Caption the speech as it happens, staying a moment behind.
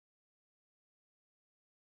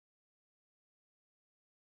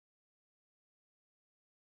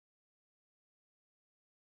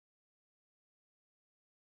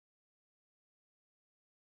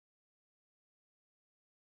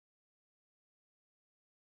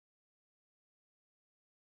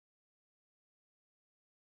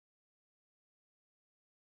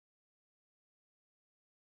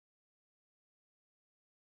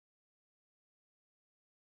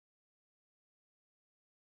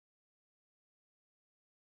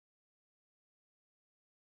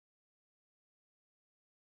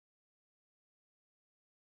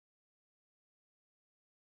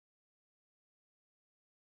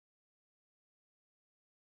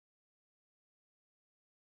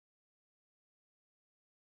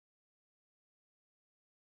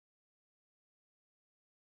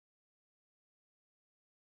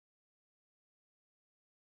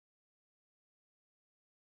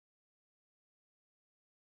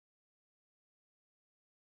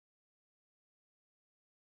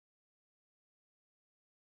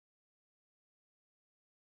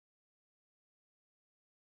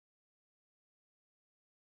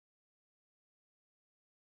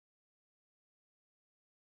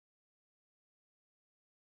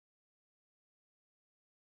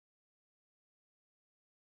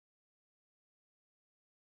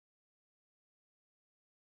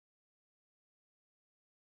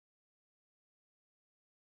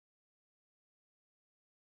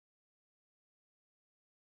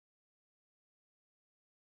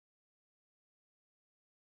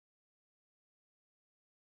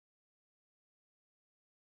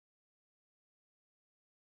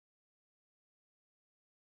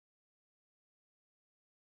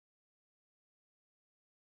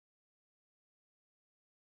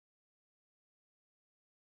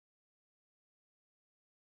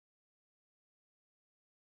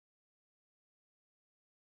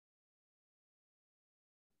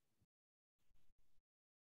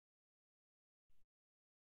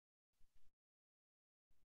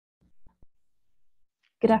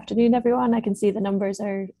Good afternoon, everyone. I can see the numbers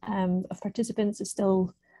are of participants is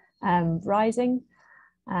still rising.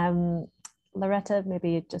 Loretta,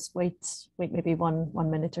 maybe just wait maybe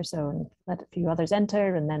one minute or so and let a few others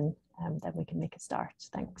enter, and then we can make a start.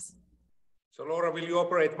 Thanks. So Laura, will you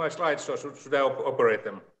operate my slides, or should I operate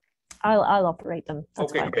them? I'll operate them.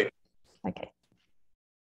 That's okay, fine. Great. Okay.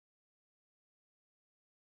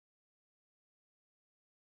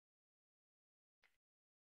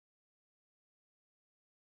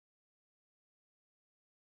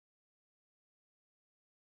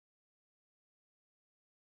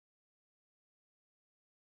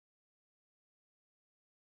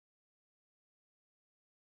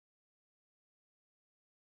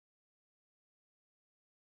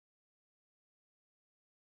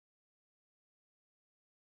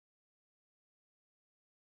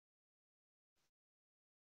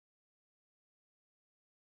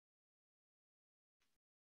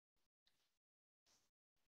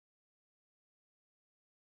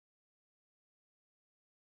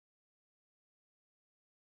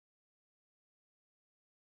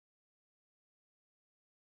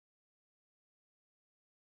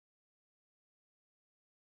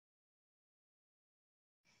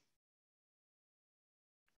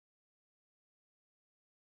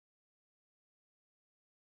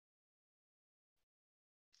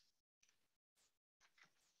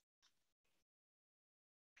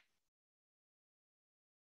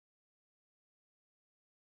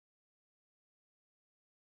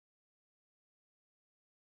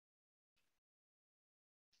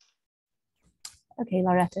 Okay,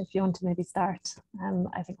 Loretta, if you want to maybe start.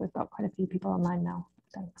 I think we've got quite a few people online now.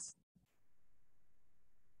 Thanks.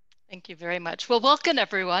 Thank you very much. Well, welcome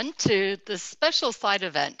everyone to this special side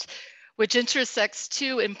event, which intersects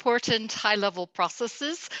two important high-level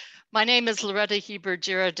processes. My name is Loretta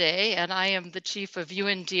Heber-Girardet, and I am the chief of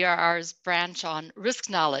UNDRR's branch on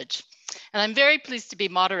risk knowledge. And I'm very pleased to be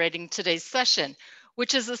moderating today's session,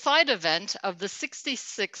 which is a side event of the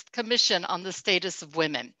 66th Commission on the Status of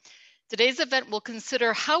Women. Today's event will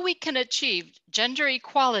consider how we can achieve gender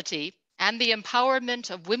equality and the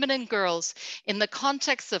empowerment of women and girls in the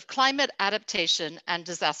context of climate adaptation and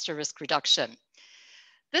disaster risk reduction.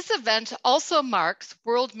 This event also marks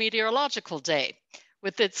World Meteorological Day,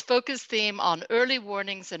 with its focus theme on early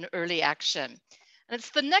warnings and early action. And it's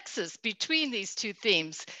the nexus between these two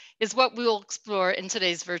themes is what we will explore in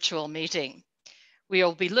today's virtual meeting. We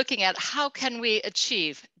will be looking at how can we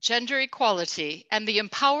achieve gender equality and the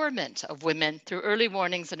empowerment of women through early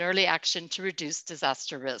warnings and early action to reduce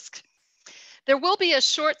disaster risk. There will be a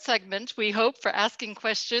short segment, we hope, for asking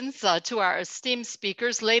questions to our esteemed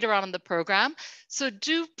speakers later on in the program. So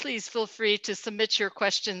do please feel free to submit your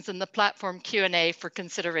questions in the platform Q&A for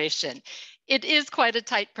consideration. It is quite a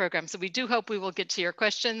tight program, so we do hope we will get to your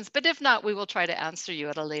questions, but if not, we will try to answer you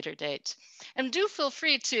at a later date. And do feel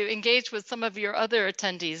free to engage with some of your other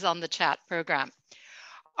attendees on the chat program.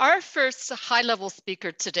 Our first high-level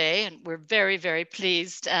speaker today, and we're very, very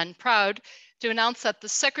pleased and proud to announce that the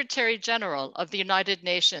Secretary General of the United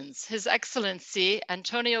Nations, His Excellency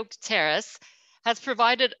Antonio Guterres, has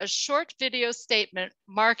provided a short video statement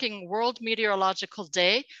marking World Meteorological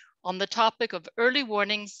Day on the topic of early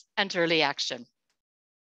warnings and early action.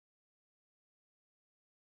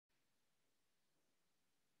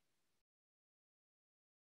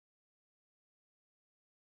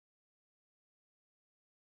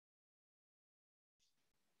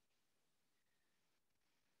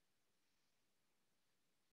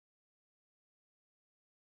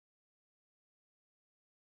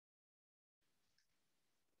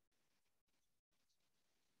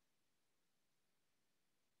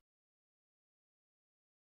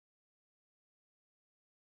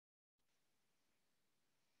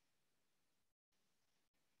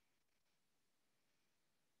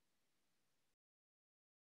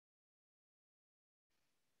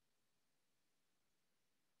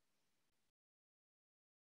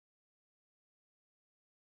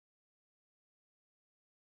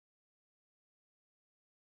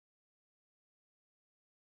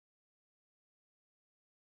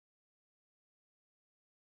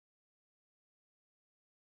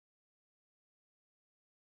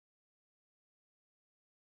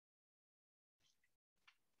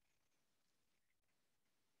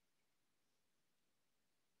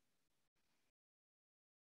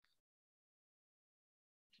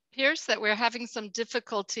 Appears that we're having some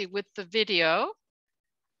difficulty with the video.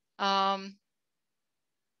 Maybe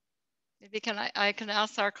I can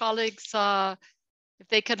ask our colleagues if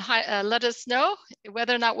they can let us know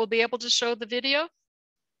whether or not we'll be able to show the video.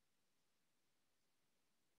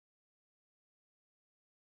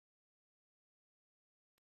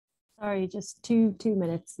 Sorry, just two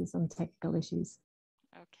minutes and some technical issues.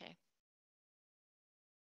 Okay.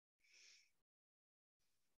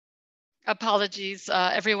 Apologies,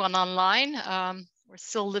 everyone online. We're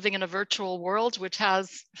still living in a virtual world, which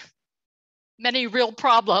has many real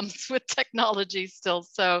problems with technology still.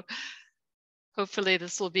 So hopefully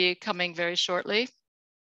this will be coming very shortly.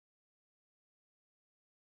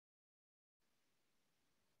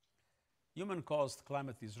 Human-caused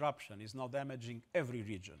climate disruption is now damaging every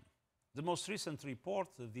region. The most recent report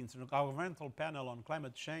of the Intergovernmental Panel on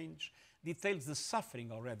Climate Change details the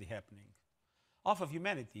suffering already happening. Half of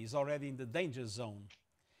humanity is already in the danger zone.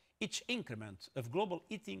 Each increment of global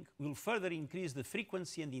heating will further increase the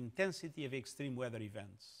frequency and intensity of extreme weather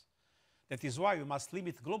events. That is why we must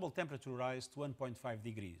limit global temperature rise to 1.5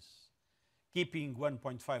 degrees. Keeping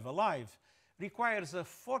 1.5 alive requires a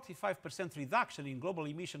 45% reduction in global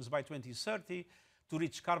emissions by 2030 to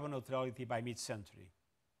reach carbon neutrality by mid-century.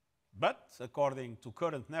 But, according to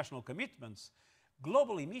current national commitments,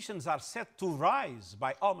 global emissions are set to rise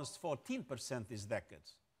by almost 14% this decade.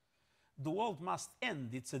 The world must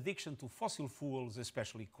end its addiction to fossil fuels,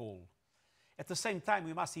 especially coal. At the same time,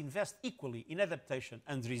 we must invest equally in adaptation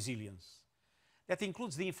and resilience. That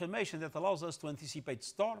includes the information that allows us to anticipate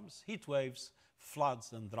storms, heat waves,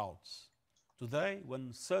 floods, and droughts. Today,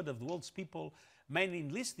 1/3 of the world's people, mainly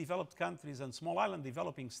in least developed countries and small island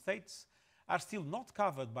developing states, are still not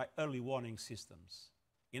covered by early warning systems.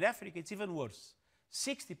 In Africa, it's even worse.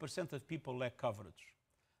 60% of people lack coverage.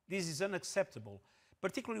 This is unacceptable,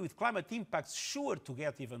 particularly with climate impacts sure to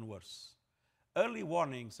get even worse. Early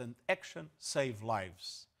warnings and action save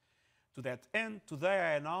lives. To that end, today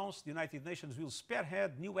I announced the United Nations will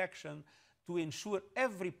spearhead new action to ensure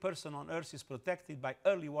every person on Earth is protected by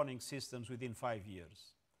early warning systems within 5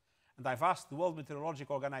 years. And I've asked the World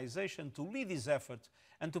Meteorological Organization to lead this effort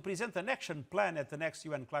and to present an action plan at the next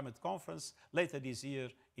UN Climate Conference later this year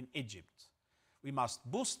in Egypt. We must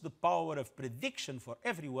boost the power of prediction for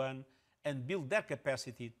everyone and build their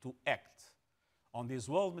capacity to act. On this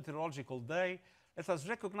World Meteorological Day, let us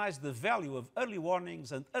recognize the value of early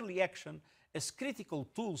warnings and early action as critical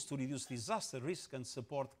tools to reduce disaster risk and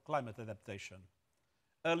support climate adaptation.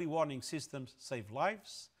 Early warning systems save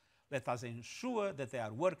lives. Let us ensure that they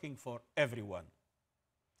are working for everyone.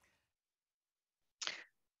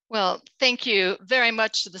 Well, thank you very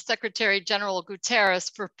much to the Secretary General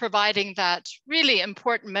Guterres for providing that really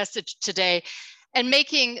important message today and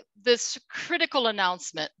making this critical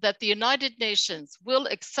announcement that the United Nations will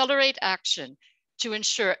accelerate action to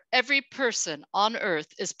ensure every person on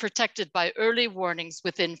Earth is protected by early warnings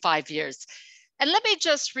within 5 years. And let me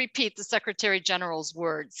just repeat the Secretary General's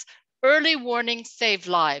words. Early warnings save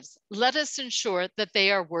lives. Let us ensure that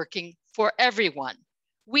they are working for everyone.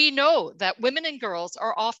 We know that women and girls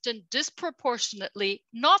are often disproportionately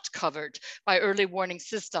not covered by early warning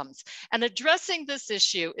systems, and addressing this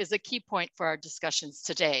issue is a key point for our discussions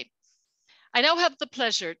today. I now have the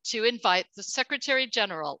pleasure to invite the Secretary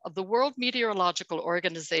General of the World Meteorological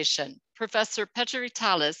Organization, Professor Petteri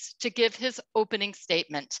Talis, to give his opening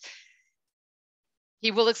statement.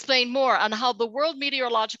 He will explain more on how the World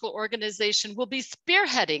Meteorological Organization will be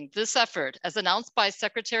spearheading this effort, as announced by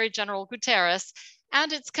Secretary General Guterres,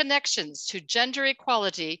 and its connections to gender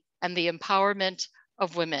equality and the empowerment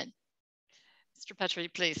of women. Mr. Petteri,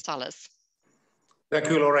 please tell us. Thank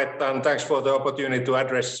you, Loretta, and thanks for the opportunity to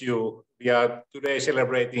address you. We are today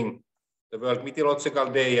celebrating the World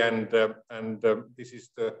Meteorological Day, and this is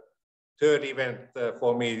the third event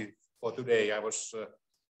for me for today. I was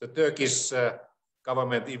the Turkish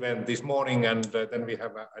government event this morning, and then we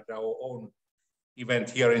have had our own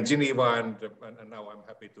event here in Geneva, and now I'm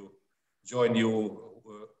happy to join you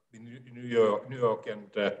in New York,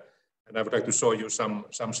 and I would like to show you some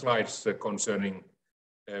slides concerning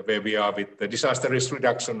where we are with the disaster risk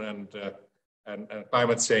reduction and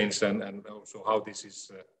climate change, and also how this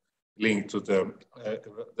is linked to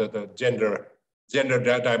the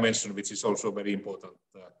gender dimension, which is also very important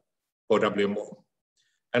for WMO.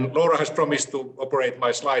 And Laura has promised to operate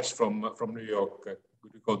my slides from New York.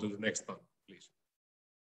 Could you go to the next one, please?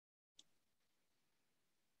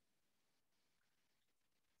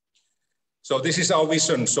 So this is our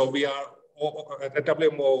vision. So we are at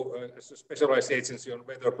WMO, as a specialized agency on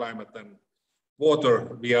weather, climate, and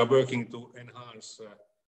water. We are working to enhance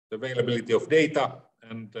the availability of data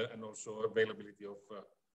and also availability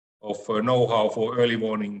of know-how for early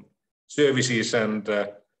warning services, and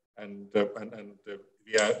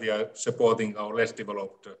we are supporting our less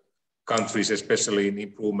developed countries, especially in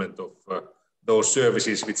improvement of those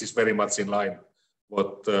services, which is very much in line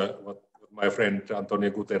what my friend Antonio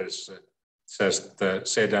Guterres just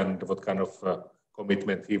said, and what kind of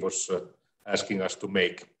commitment he was asking us to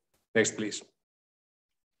make. Next, please.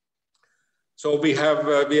 So we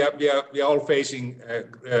are all facing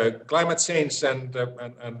climate change, and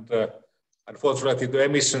unfortunately the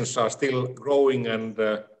emissions are still growing, and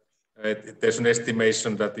there's an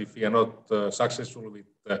estimation that if we are not successful with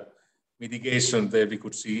mitigation, then we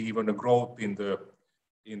could see even a growth in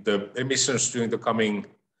the emissions during the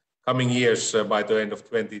coming years by the end of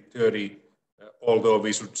 2030. Although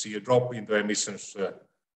we should see a drop in the emissions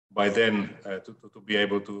by then to be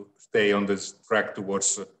able to stay on this track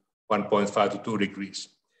towards 1.5 to 2 degrees.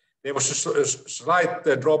 There was a slight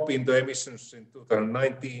drop in the emissions in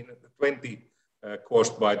 2019-20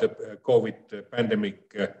 caused by the COVID pandemic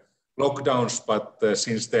lockdowns, but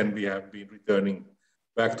since then we have been returning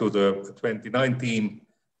back to the 2019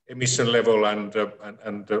 emission level, and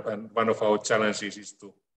one of our challenges is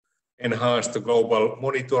to enhance the global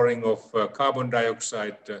monitoring of carbon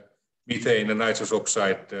dioxide, methane and nitrous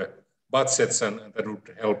oxide budgets, and that would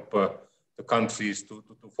help the countries to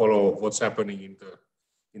follow what's happening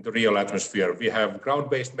in the real atmosphere. We have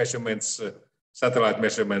ground-based measurements, satellite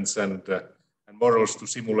measurements, and models to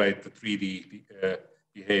simulate the 3D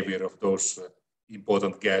behavior of those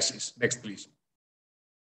important gases. Next, please.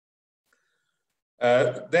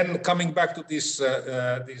 Then coming back to this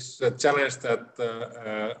challenge that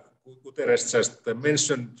Guterres just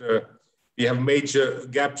mentioned, we have major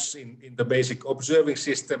gaps in the basic observing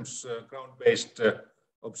systems, ground-based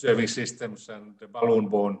observing systems, and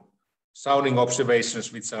balloon-borne sounding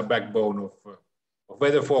observations, which are backbone of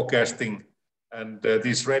weather forecasting. And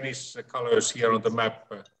these reddish colors here on the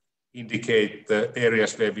map indicate the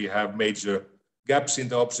areas where we have major gaps in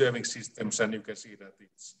the observing systems, and you can see that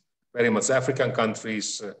it's very much African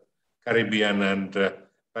countries, Caribbean and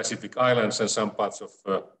Pacific Islands, and some parts of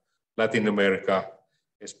Latin America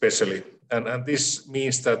especially. And this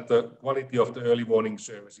means that the quality of the early warning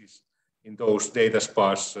services in those data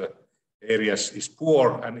sparse areas is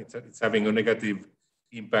poor, and it's having a negative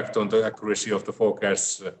impact on the accuracy of the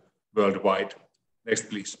forecasts worldwide. Next,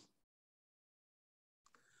 please.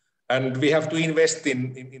 And we have to invest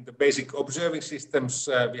in the basic observing systems.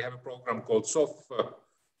 We have a program called SOF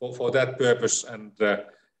for that purpose, and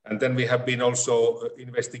then we have been also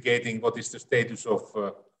investigating what is the status of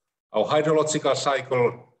our hydrological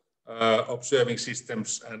cycle observing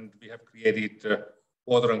systems, and we have created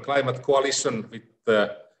Water and Climate Coalition.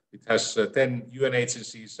 It has 10 UN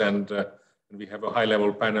agencies, and we have a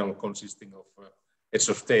high-level panel consisting of heads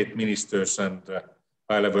of state, ministers, and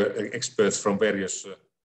high-level experts from various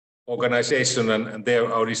organizations. And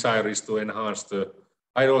there our desire is to enhance the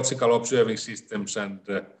hydrological observing systems and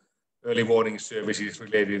early warning services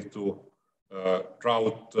related to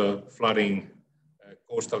drought, flooding,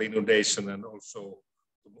 coastal inundation, and also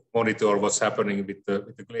to monitor what's happening with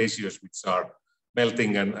the glaciers, which are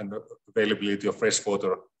melting, and availability of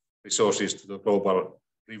freshwater resources to the global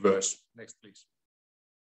rivers. Next, please.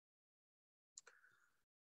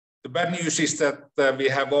 The bad news is that we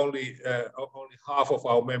have only half of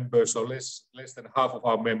our members, or less than half of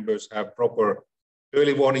our members, have proper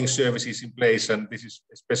early warning services in place, and this is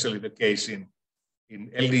especially the case in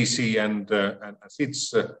LDC and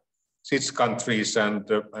SIDS countries, and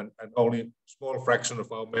only a small fraction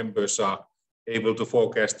of our members are able to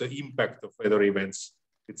forecast the impact of weather events,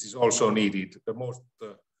 which is also needed. The most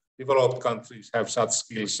developed countries have such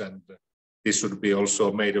skills, and this should be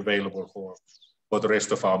also made available for the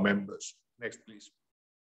rest of our members. Next, please.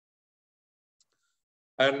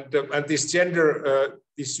 And this gender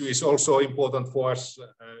issue is also important for us.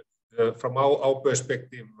 From our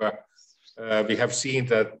perspective, we have seen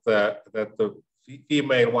that the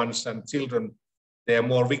female ones and children, they are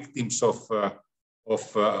more victims of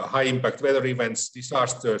high impact weather events,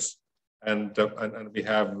 disasters, and we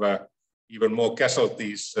have even more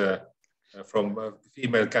casualties from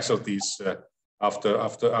female casualties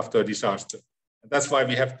after disaster. And that's why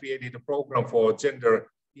we have created a program for gender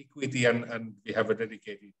equity, and we have a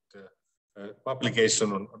dedicated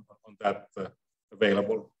publication on that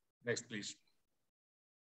available. Next, please.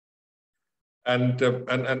 And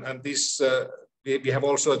this we have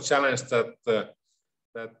also a challenge that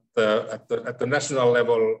at the national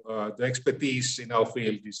level, the expertise in our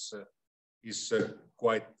field is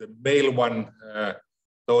quite the male one.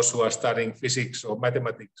 Those who are studying physics or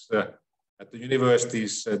mathematics at the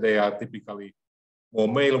universities, they are typically more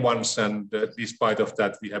male ones, and despite of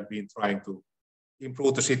that, we have been trying to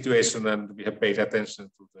improve the situation, and we have paid attention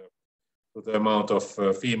to the amount of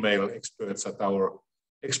female experts at our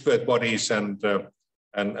expert bodies, and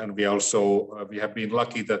we also we have been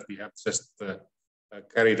lucky that we have just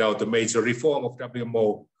carried out a major reform of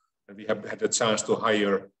WMO, and we have had a chance to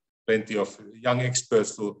hire plenty of young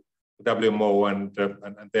experts to WMO,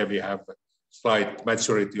 and there we have a slight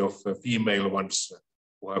majority of female ones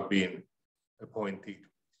who have been appointed.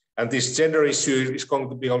 And this gender issue is going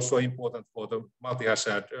to be also important for the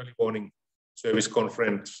multi-hazard early warning service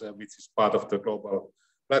conference, which is part of the global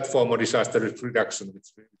platform on disaster risk reduction,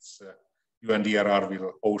 which UNDRR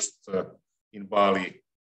will host in Bali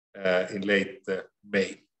in late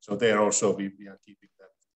May. So there also we are keeping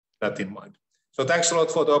that in mind. So thanks a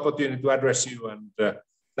lot for the opportunity to address you, and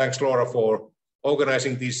thanks Laura for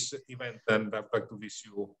organizing this event, and I'd like to wish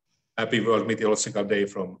you happy World Meteorological Day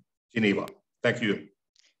from Geneva. Thank you.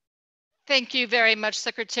 Thank you very much,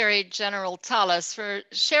 Secretary General Thales, for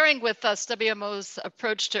sharing with us WMO's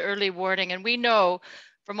approach to early warning. And we know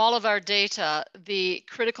from all of our data the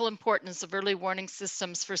critical importance of early warning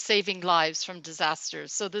systems for saving lives from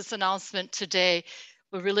disasters. So this announcement today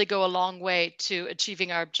will really go a long way to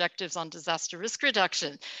achieving our objectives on disaster risk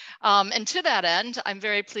reduction. And to that end, I'm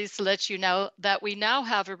very pleased to let you know that we now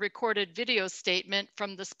have a recorded video statement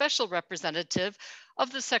from the Special Representative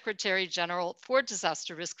of the Secretary General for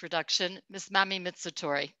Disaster Risk Reduction, Ms. Mami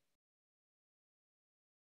Mitsutori.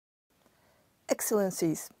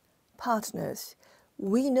 Excellencies, partners,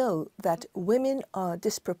 we know that women are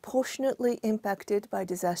disproportionately impacted by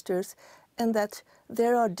disasters and that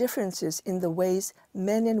there are differences in the ways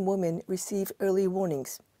men and women receive early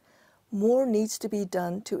warnings. More needs to be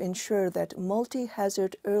done to ensure that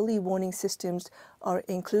multi-hazard early warning systems are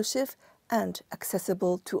inclusive and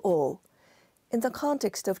accessible to all. In the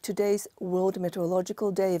context of today's World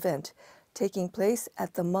Meteorological Day event, taking place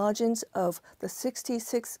at the margins of the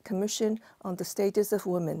 66th Commission on the Status of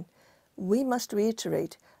Women, we must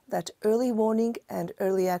reiterate that early warning and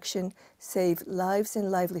early action save lives and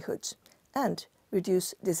livelihoods and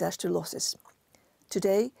reduce disaster losses.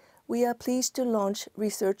 Today, we are pleased to launch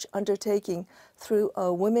research undertaking through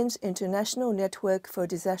our Women's International Network for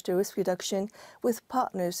Disaster Risk Reduction with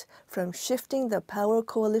partners from Shifting the Power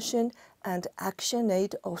Coalition and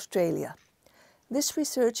ActionAid Australia. This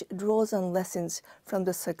research draws on lessons from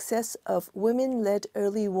the success of women-led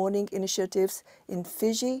early warning initiatives in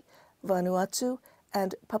Fiji, Vanuatu,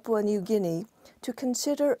 and Papua New Guinea to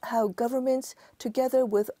consider how governments, together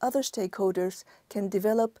with other stakeholders, can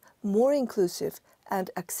develop more inclusive and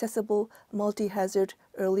accessible multi-hazard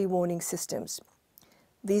early warning systems.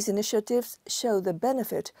 These initiatives show the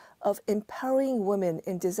benefit of empowering women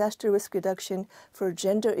in disaster risk reduction for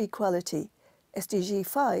gender equality, SDG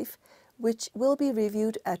 5, which will be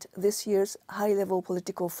reviewed at this year's high-level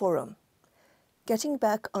political forum. Getting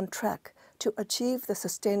back on track to achieve the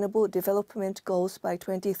Sustainable Development Goals by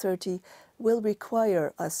 2030 will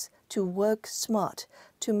require us to work smart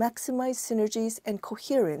to maximize synergies and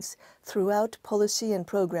coherence throughout policy and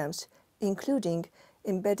programs, including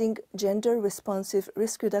embedding gender-responsive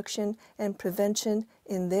risk reduction and prevention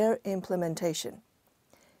in their implementation.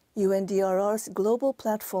 UNDRR's global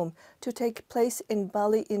platform to take place in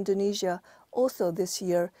Bali, Indonesia, also this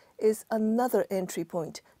year, is another entry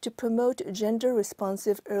point to promote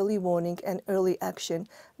gender-responsive early warning and early action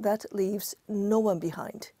that leaves no one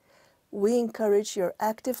behind. We encourage your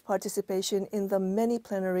active participation in the many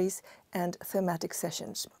plenaries and thematic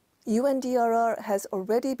sessions. UNDRR has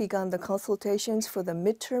already begun the consultations for the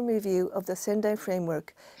midterm review of the Sendai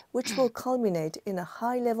Framework, which will culminate in a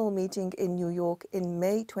high-level meeting in New York in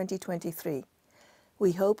May 2023.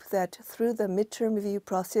 We hope that through the midterm review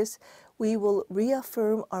process, we will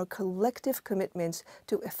reaffirm our collective commitments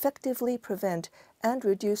to effectively prevent and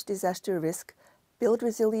reduce disaster risk, build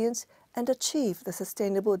resilience, and achieve the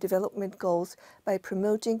Sustainable Development Goals by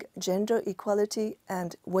promoting gender equality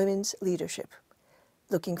and women's leadership.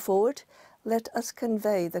 Looking forward, let us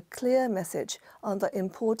convey the clear message on the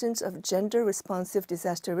importance of gender-responsive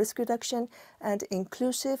disaster risk reduction and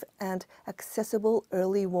inclusive and accessible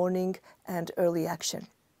early warning and early action.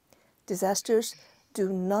 Disasters do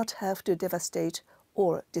not have to devastate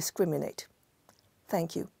or discriminate.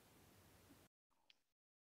 Thank you.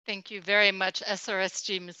 Thank you very much,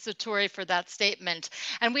 SRSG Mitsutori, for that statement.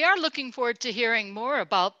 And we are looking forward to hearing more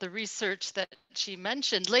about the research that she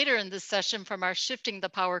mentioned later in this session from our Shifting the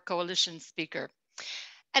Power Coalition speaker.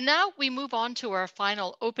 And now we move on to our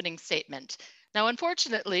final opening statement. Now,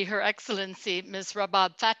 unfortunately, Her Excellency Ms.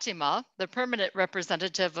 Rabab Fatima, the permanent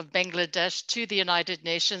representative of Bangladesh to the United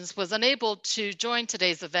Nations, was unable to join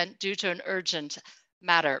today's event due to an urgent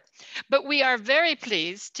matter. But we are very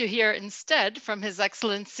pleased to hear instead from His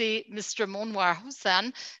Excellency Mr. Monwar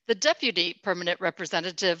Hossain, the Deputy Permanent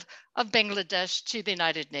Representative of Bangladesh to the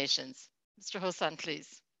United Nations. Mr. Hossain,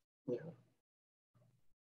 please.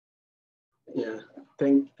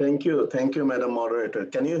 Thank you, Madam Moderator.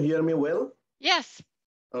 Can you hear me well? Yes.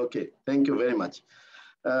 Okay, thank you very much.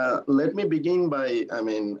 Let me begin by,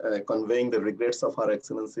 conveying the regrets of Her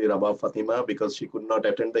Excellency Rabah Fatima because she could not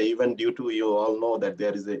attend the event due to, you all know that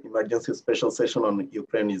there is an emergency special session on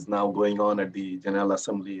Ukraine is now going on at the General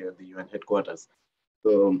Assembly at the UN headquarters.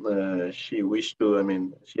 So she wished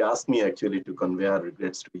to, she asked me actually to convey her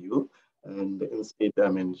regrets to you. And instead,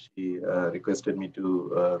 she requested me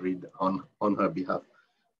to read on her behalf.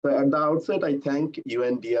 So at the outset, I thank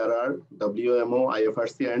UNDRR, WMO,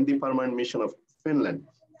 IFRC, and the Permanent Mission of Finland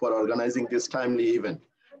for organizing this timely event.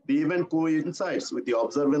 The event coincides with the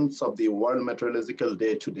observance of the World Meteorological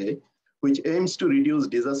Day today, which aims to reduce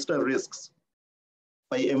disaster risks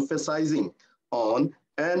by emphasizing on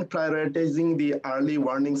and prioritizing the early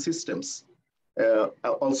warning systems,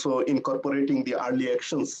 also incorporating the early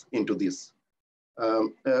actions into this.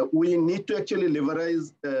 We need to actually leverage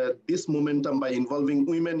this momentum by involving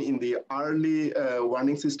women in the early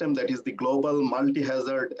warning system, that is the global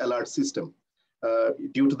multi-hazard alert system.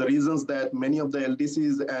 Due to the reasons that many of the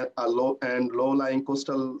LDCs and low-lying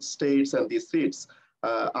coastal states and the states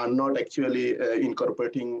are not actually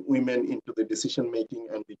incorporating women into the decision-making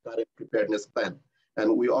and the current preparedness plan.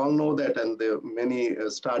 And we all know that, and many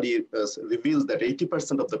studies reveals that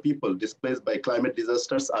 80% of the people displaced by climate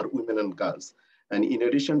disasters are women and girls. And in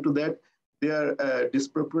addition to that, they are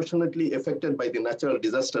disproportionately affected by the natural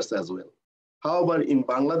disasters as well. However, in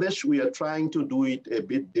Bangladesh, we are trying to do it a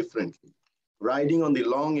bit differently, riding on the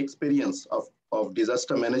long experience of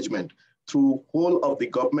disaster management through whole of the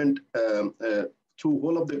government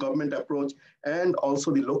approach, and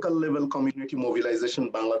also the local level community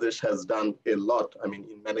mobilization. Bangladesh has done a lot,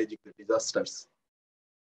 in managing the disasters.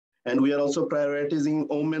 And we are also prioritizing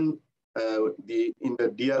women in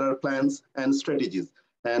the DRR plans and strategies,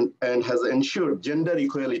 and has ensured gender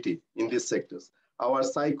equality in these sectors. Our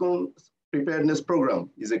cyclone preparedness program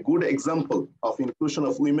is a good example of inclusion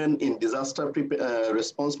of women in disaster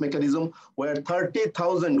response mechanism, where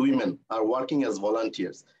 30,000 women are working as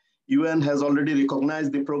volunteers. UN has already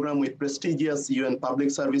recognized the program with prestigious UN Public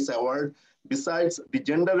Service Award. Besides, the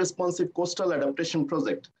Gender Responsive Coastal Adaptation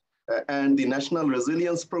Project and the National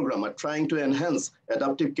Resilience Program are trying to enhance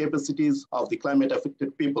adaptive capacities of the climate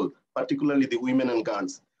affected people, particularly the women and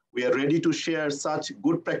girls. We are ready to share such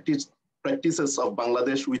good practices of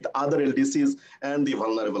Bangladesh with other LDCs and the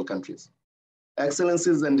vulnerable countries.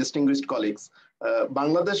 Excellencies and distinguished colleagues,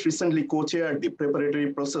 Bangladesh recently co-chaired the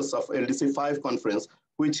preparatory process of LDC 5 conference,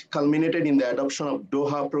 which culminated in the adoption of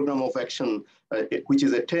Doha Program of Action, which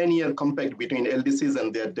is a 10-year compact between LDCs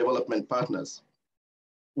and their development partners.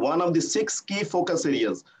 One of the 6 key focus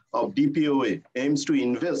areas of DPOA aims to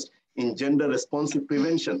invest in gender responsive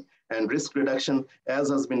prevention and risk reduction, as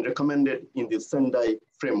has been recommended in the Sendai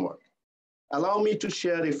framework. Allow me to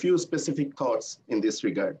share a few specific thoughts in this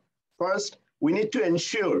regard. First, we need to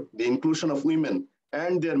ensure the inclusion of women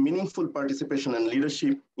and their meaningful participation and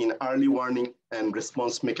leadership in early warning and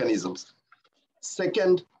response mechanisms.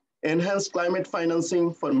 Second, enhanced climate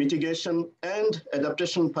financing for mitigation and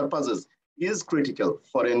adaptation purposes is critical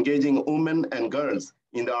for engaging women and girls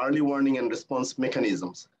in the early warning and response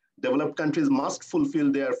mechanisms. Developed countries must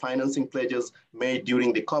fulfill their financing pledges made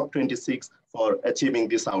during the COP26 for achieving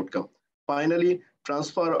this outcome. Finally,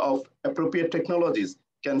 transfer of appropriate technologies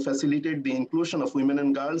can facilitate the inclusion of women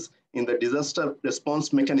and girls in the disaster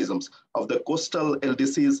response mechanisms of the coastal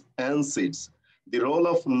LDCs and SIDS. The role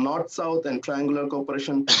of North-South and triangular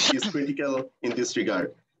cooperation is critical in this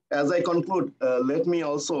regard. As I conclude, let me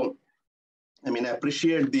also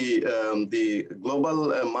appreciate the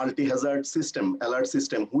global multi-hazard system, alert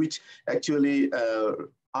system, which actually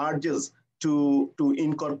urges to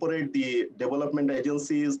incorporate the development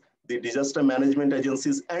agencies, the disaster management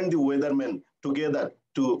agencies, and the weathermen together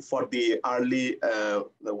for the early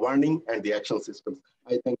warning and the action systems.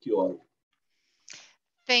 I thank you all.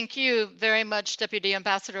 Thank you very much, Deputy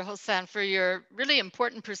Ambassador Hossain, for your really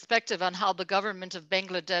important perspective on how the government of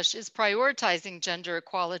Bangladesh is prioritizing gender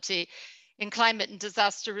equality in climate and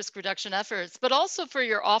disaster risk reduction efforts, but also for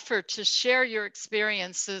your offer to share your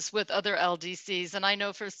experiences with other LDCs. And I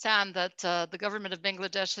know firsthand that the government of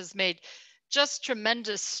Bangladesh has made just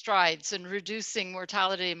tremendous strides in reducing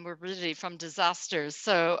mortality and morbidity from disasters.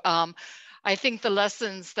 So I think the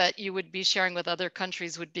lessons that you would be sharing with other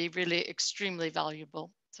countries would be really extremely valuable.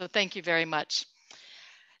 So thank you very much.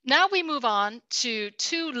 Now we move on to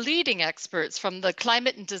 2 leading experts from the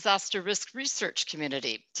climate and disaster risk research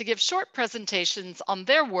community to give short presentations on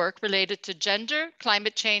their work related to gender,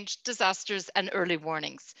 climate change, disasters, and early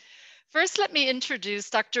warnings. First, let me introduce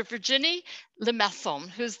Dr. Virginie Lemasson,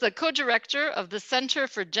 who's the co-director of the Center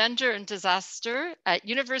for Gender and Disaster at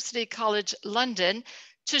University College London,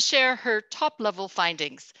 to share her top-level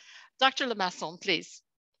findings. Dr. Lemasson, please.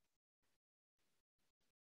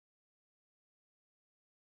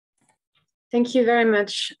 Thank you very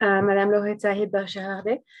much, Madame Loretta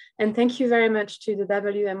Hibber-Gerardet, and thank you very much to the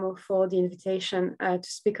WMO for the invitation to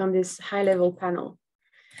speak on this high-level panel.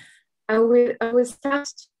 I was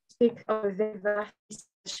tasked to speak on a very vast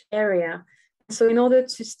research area. So in order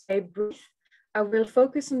to stay brief, I will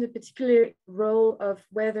focus on the particular role of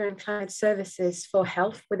weather and climate services for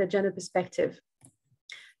health with a gender perspective.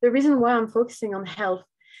 The reason why I'm focusing on health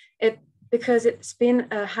because it's been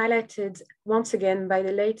highlighted once again by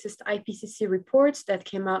the latest IPCC reports that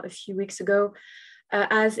came out a few weeks ago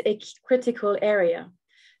as a critical area.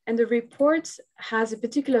 And the report has a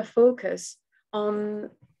particular focus on,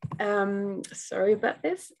 sorry about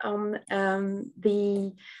this, on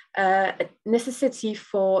the necessity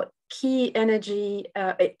for key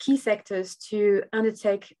sectors to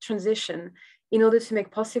undertake transition in order to make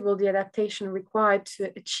possible the adaptation required to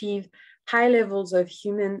achieve high levels of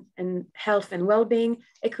human and health and well-being,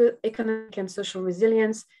 economic and social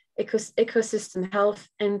resilience, ecosystem health,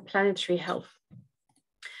 and planetary health.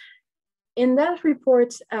 In that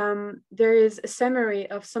report, there is a summary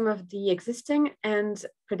of some of the existing and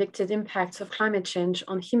predicted impacts of climate change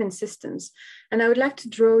on human systems. And I would like to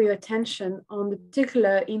draw your attention on the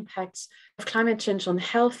particular impacts of climate change on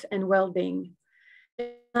health and well-being. There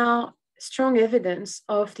is now strong evidence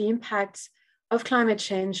of the impacts of climate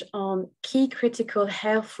change on key critical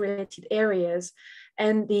health-related areas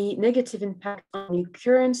and the negative impact on the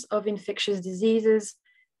occurrence of infectious diseases,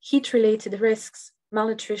 heat-related risks,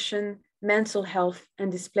 malnutrition, mental health,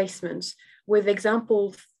 and displacement, with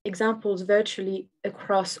examples virtually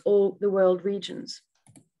across all the world regions.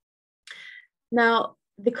 Now,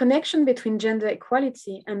 the connection between gender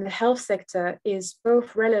equality and the health sector is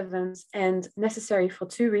both relevant and necessary for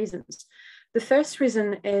two reasons. The first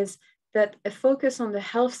reason is that a focus on the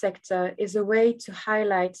health sector is a way to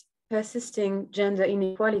highlight persisting gender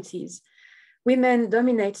inequalities. Women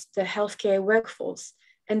dominate the healthcare workforce,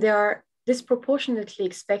 and they are disproportionately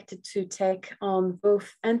expected to take on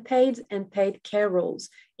both unpaid and paid care roles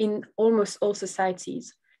in almost all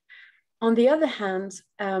societies. On the other hand,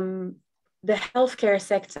 the healthcare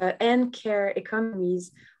sector and care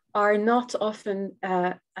economies are not often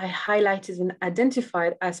highlighted and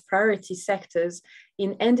identified as priority sectors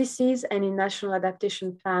in indices and in national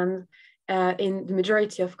adaptation plans in the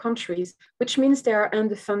majority of countries, which means they are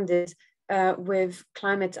underfunded with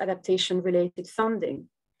climate adaptation related funding.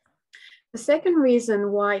 The second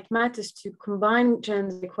reason why it matters to combine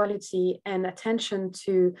gender equality and attention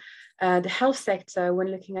to the health sector when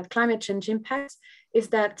looking at climate change impacts is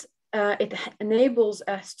that it enables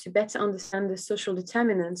us to better understand the social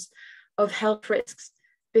determinants of health risks,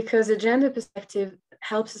 because a gender perspective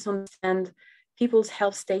helps us understand people's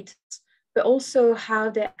health status, but also how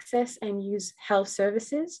they access and use health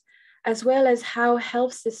services, as well as how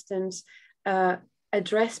health systems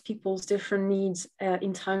address people's different needs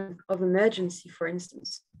in time of emergency, for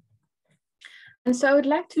instance. And so I would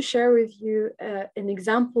like to share with you an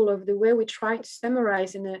example of the way we try to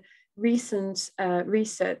summarize in a recent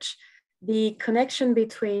research the connection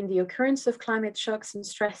between the occurrence of climate shocks and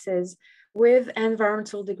stresses with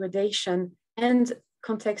environmental degradation and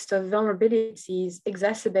context of vulnerabilities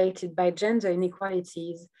exacerbated by gender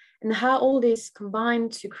inequalities, and how all this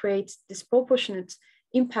combined to create disproportionate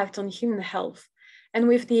impact on human health. And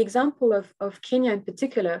with the example of Kenya in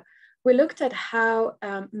particular, we looked at how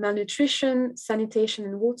malnutrition, sanitation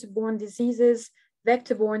and waterborne diseases,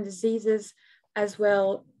 vector-borne diseases, as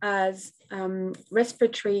well as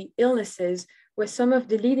respiratory illnesses were some of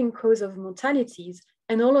the leading cause of mortalities,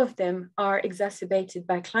 and all of them are exacerbated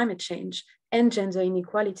by climate change and gender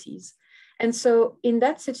inequalities. And so in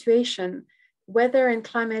that situation, weather and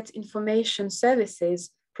climate information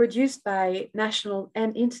services produced by national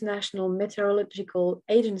and international meteorological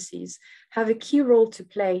agencies have a key role to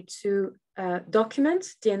play to document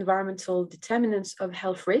the environmental determinants of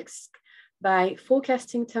health risk by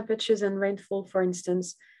forecasting temperatures and rainfall, for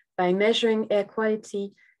instance, by measuring air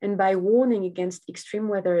quality, and by warning against extreme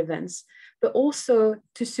weather events, but also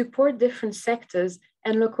to support different sectors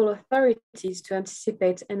and local authorities to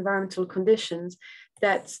anticipate environmental conditions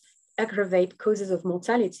that aggravate causes of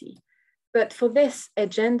mortality. But for this, a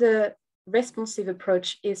gender responsive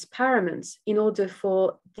approach is paramount in order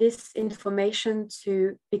for this information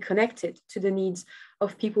to be connected to the needs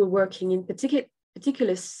of people working in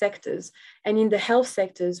particular sectors. And in the health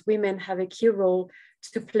sectors, women have a key role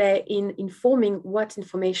to play in informing what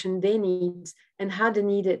information they need and how they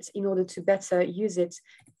need it in order to better use it,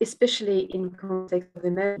 especially in context of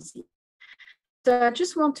emergency. So I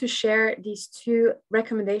just want to share these two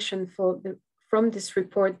recommendations from this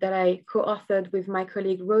report that I co-authored with my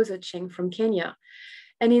colleague Rosa Cheng from Kenya.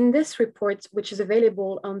 And in this report, which is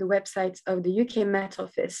available on the website of the UK Met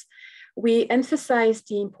Office, we emphasize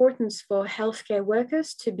the importance for healthcare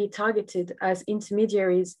workers to be targeted as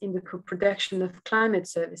intermediaries in the production of climate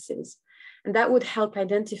services. And that would help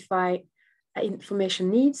identify information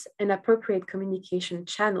needs and appropriate communication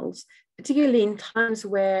channels, particularly in times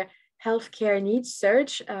where healthcare needs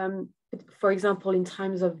surge, for example, in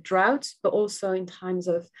times of drought, but also in times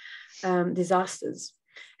of disasters.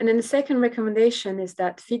 And then the second recommendation is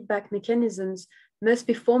that feedback mechanisms must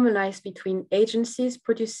be formalized between agencies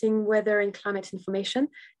producing weather and climate information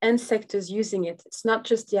and sectors using it. It's not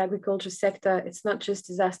just the agriculture sector, it's not just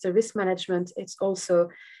disaster risk management, it's also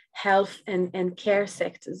health and care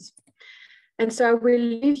sectors. And so I will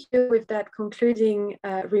leave you with that concluding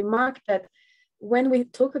remark that when we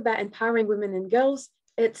talk about empowering women and girls,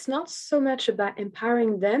 it's not so much about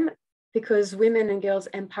empowering them because women and girls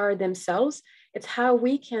empower themselves. It's how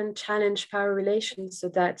we can challenge power relations so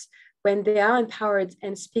that when they are empowered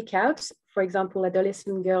and speak out, for example,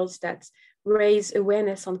 adolescent girls that raise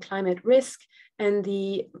awareness on climate risk and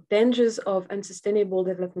the dangers of unsustainable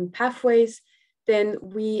development pathways, then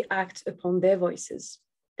we act upon their voices.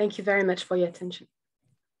 Thank you very much for your attention.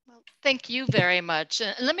 Well, thank you very much.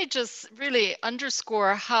 And let me just really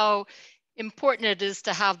underscore how important it is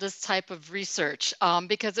to have this type of research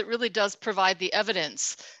because it really does provide the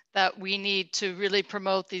evidence that we need to really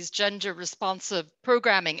promote these gender responsive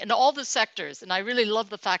programming in all the sectors. And I really love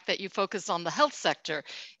the fact that you focus on the health sector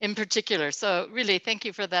in particular. So really, thank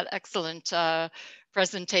you for that excellent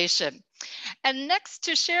presentation. And next,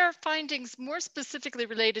 to share findings more specifically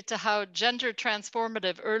related to how gender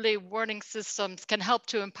transformative early warning systems can help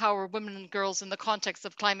to empower women and girls in the context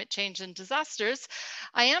of climate change and disasters,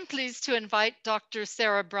 I am pleased to invite Dr.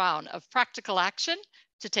 Sarah Brown of Practical Action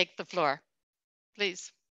to take the floor.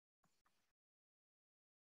 Please.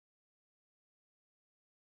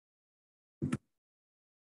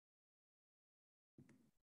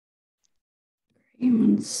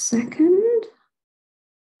 One second.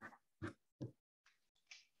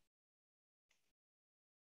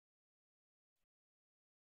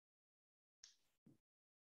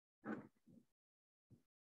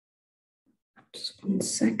 Just 1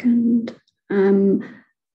 second.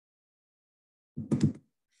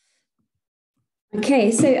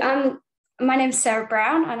 Okay, so my name is Sarah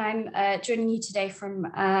Brown, and I'm joining you today from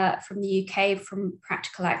the UK, from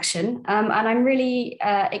Practical Action. And I'm really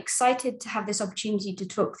excited to have this opportunity to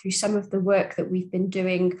talk through some of the work that we've been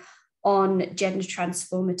doing on gender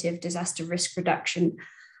transformative disaster risk reduction,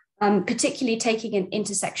 particularly taking an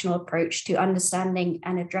intersectional approach to understanding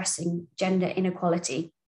and addressing gender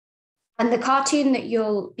inequality. And the cartoon that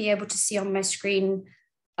you'll be able to see on my screen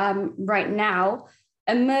right now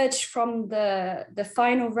emerged from the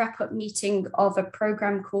final wrap-up meeting of a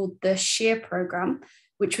program called the SHEAR program,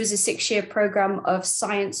 which was a 6-year program of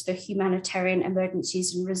science for humanitarian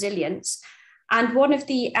emergencies and resilience. And one of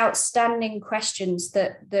the outstanding questions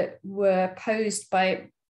that were posed by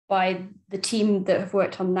the team that have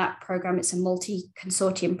worked on that program, it's a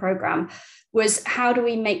multi-consortium program, was how do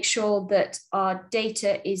we make sure that our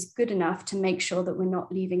data is good enough to make sure that we're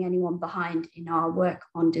not leaving anyone behind in our work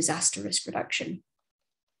on disaster risk reduction.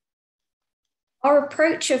 Our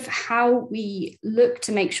approach of how we look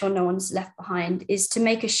to make sure no one's left behind is to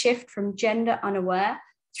make a shift from gender unaware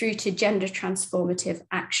through to gender transformative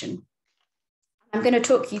action. I'm going to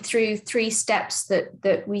talk you through 3 steps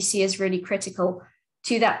that we see as really critical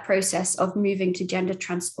to that process of moving to gender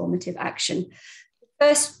transformative action. The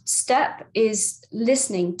first step is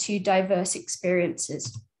listening to diverse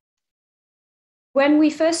experiences. When we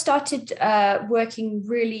first started working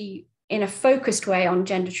really in a focused way on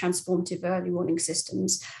gender transformative early warning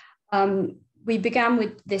systems, we began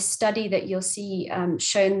with this study that you'll see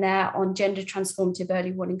shown there on gender transformative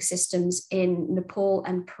early warning systems in Nepal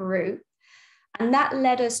and Peru. And that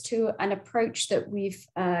led us to an approach that we've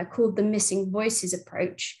called the Missing Voices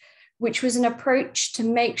approach, which was an approach to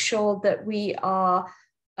make sure that we are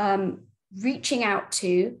reaching out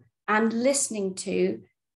to and listening to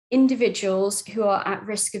individuals who are at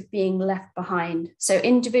risk of being left behind. So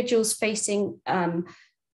individuals facing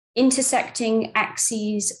intersecting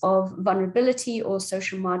axes of vulnerability or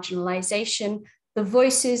social marginalization, the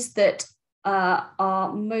voices that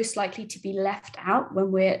are most likely to be left out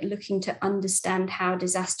when we're looking to understand how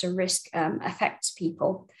disaster risk affects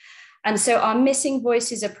people. And so our Missing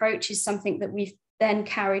Voices approach is something that we've then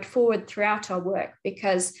carried forward throughout our work,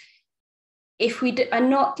 because if we are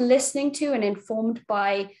not listening to and informed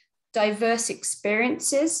by diverse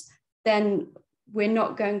experiences, then we're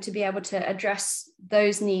not going to be able to address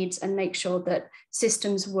those needs and make sure that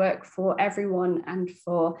systems work for everyone and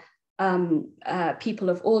for people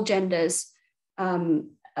of all genders,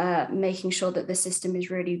 making sure that the system is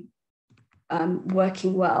really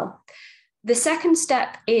working well. The second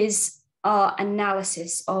step is our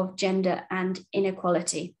analysis of gender and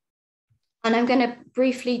inequality. And I'm going to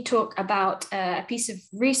briefly talk about a piece of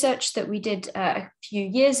research that we did a few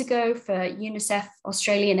years ago for UNICEF,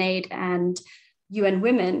 Australian Aid, and UN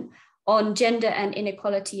Women on gender and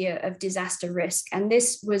inequality of disaster risk. And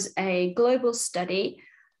this was a global study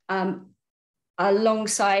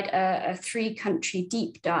alongside a 3-country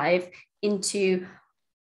deep dive into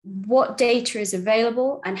what data is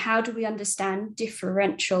available and how do we understand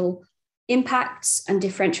differential impacts and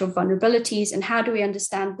differential vulnerabilities, and how do we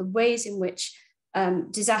understand the ways in which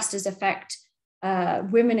disasters affect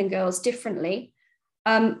women and girls differently.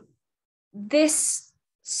 This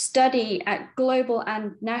study at global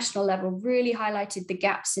and national level really highlighted the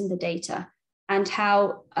gaps in the data and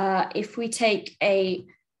how if we take a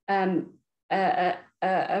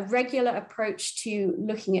regular approach to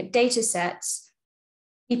looking at data sets,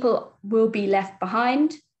 people will be left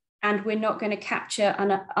behind, and we're not going to capture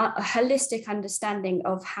a holistic understanding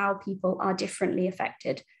of how people are differently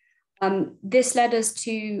affected. This led us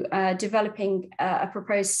to developing a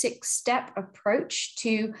proposed 6-step approach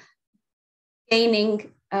to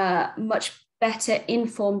gaining much better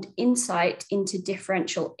informed insight into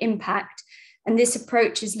differential impact. And this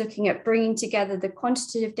approach is looking at bringing together the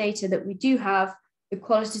quantitative data that we do have, the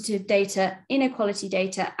qualitative data, inequality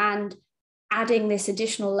data, and adding this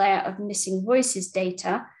additional layer of missing voices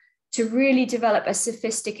data to really develop a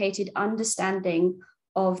sophisticated understanding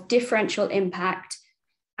of differential impact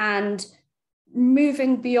and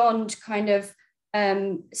moving beyond kind of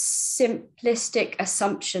simplistic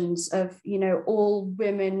assumptions of, you know, all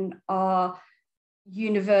women are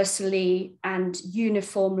universally and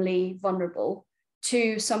uniformly vulnerable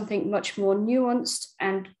to something much more nuanced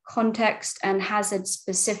and context and hazard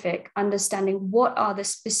specific, understanding what are the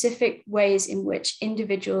specific ways in which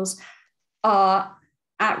individuals are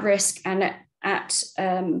at risk and at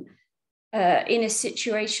in a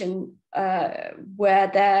situation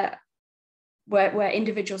where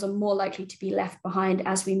individuals are more likely to be left behind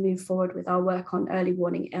as we move forward with our work on early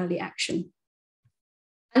warning, early action.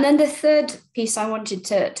 And then the third piece I wanted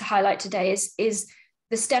to highlight today is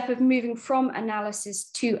the step of moving from analysis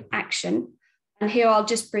to action. And here I'll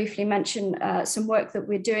just briefly mention some work that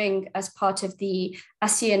we're doing as part of the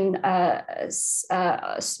ASEAN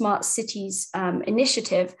Smart Cities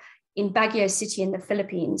initiative in Baguio City in the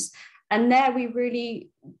Philippines. And there we really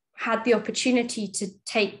had the opportunity to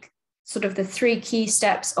take sort of the 3 key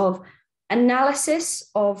steps of analysis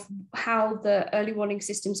of how the early warning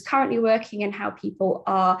system is currently working and how people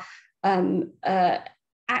are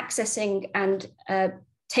accessing and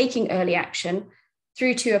taking early action,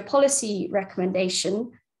 through to a policy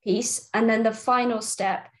recommendation piece, and then the final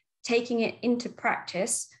step, taking it into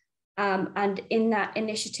practice. And in that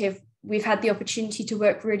initiative, we've had the opportunity to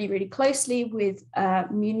work really, really closely with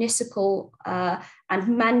municipal and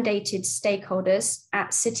mandated stakeholders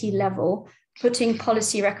at city level, putting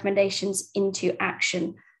policy recommendations into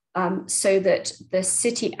action so that the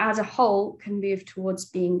city as a whole can move towards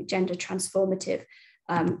being gender transformative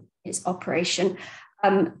its operation.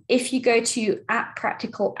 If you go to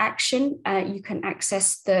 @Practical Action, you can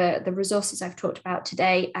access the resources I've talked about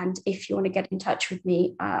today. And if you want to get in touch with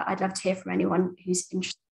me, I'd love to hear from anyone who's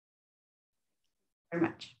interested. Very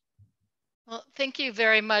much. Well, thank you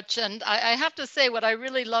very much. And I have to say, what I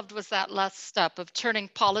really loved was that last step of turning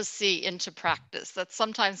policy into practice. That's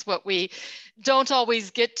sometimes what we don't always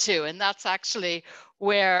get to. And that's actually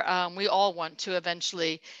where we all want to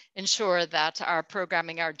eventually ensure that our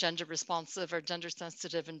programming, our gender responsive, our gender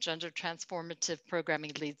sensitive and gender transformative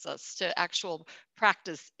programming leads us to actual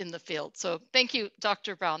practice in the field. So thank you,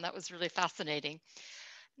 Dr. Brown. That was really fascinating.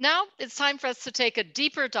 Now it's time for us to take a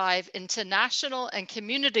deeper dive into national and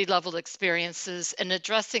community level experiences in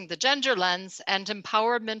addressing the gender lens and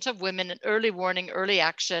empowerment of women in early warning, early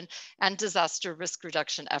action, and disaster risk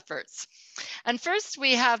reduction efforts. And first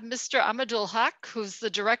we have Mr. Amadul Haq, who's the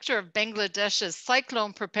director of Bangladesh's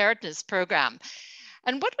Cyclone Preparedness Program.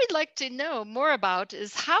 And what we'd like to know more about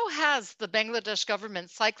is how has the Bangladesh government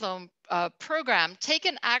cyclone program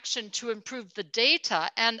taken action to improve the data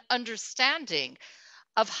and understanding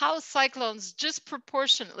of how cyclones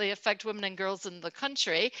disproportionately affect women and girls in the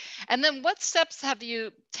country? And then what steps have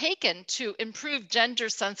you taken to improve gender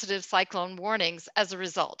sensitive cyclone warnings as a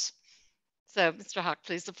result? So Mr. Haq,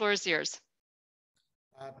 please, the floor is yours.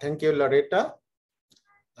 Thank you, Loretta.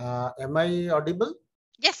 Am I audible?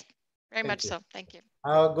 Yes. Very much so. Thank you.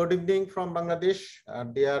 Good evening from Bangladesh,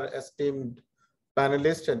 dear esteemed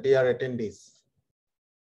panelists and dear attendees.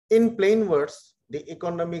 In plain words, the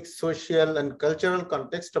economic, social, and cultural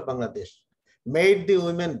context of Bangladesh made the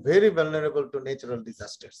women very vulnerable to natural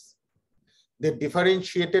disasters. The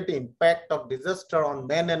differentiated impact of disaster on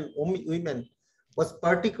men and women was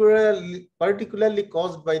particularly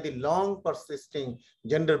caused by the long persisting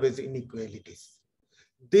gender-based inequalities.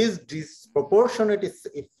 These disproportionate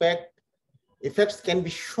effects can be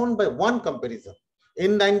shown by one comparison.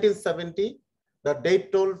 In 1970, the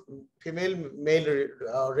death-toll female-male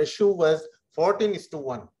ratio was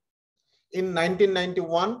 14:1. In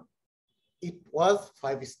 1991, it was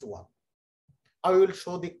 5:1. I will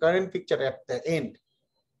show the current picture at the end.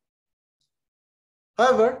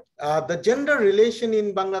 However, the gender relation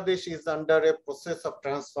in Bangladesh is under a process of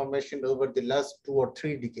transformation over the last 2 or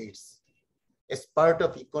 3 decades as part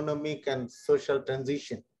of economic and social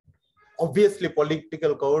transition. Obviously,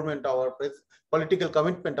 political commitment, our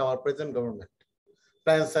present government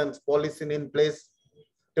plans and policy in place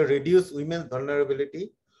to reduce women's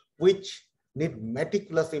vulnerability, which need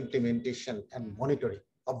meticulous implementation and monitoring,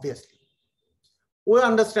 obviously. We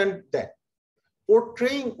understand that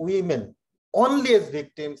portraying women only as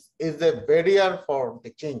victims is a barrier for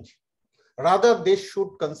the change. Rather, they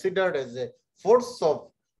should consider as a force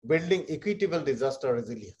of building equitable disaster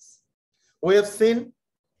resilience. We have seen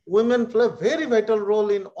women play a very vital role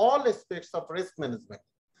in all aspects of risk management,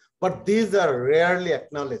 but these are rarely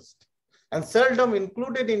acknowledged and seldom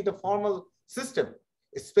included in the formal system,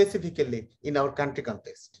 specifically in our country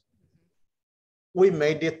context. We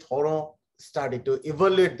made a thorough study to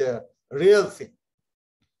evaluate the real scene.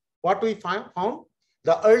 What we found,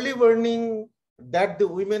 the early warning that the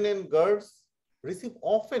women and girls receive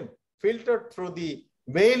often filtered through the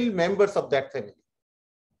male members of that family.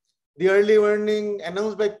 The early warning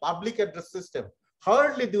announced by public address system,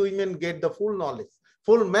 hardly the women get the full knowledge,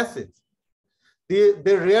 full message. They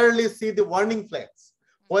rarely see the warning flags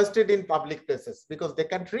posted in public places because they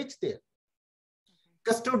can't reach there.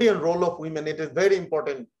 Custodian role of women, it is very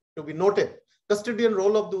important to be noted. Custodian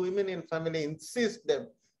role of the women in family insists them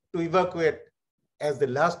to evacuate as the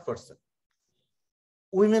last person.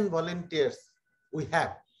 Women volunteers we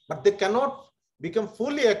have, but they cannot become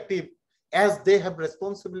fully active as they have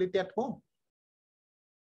responsibility at home.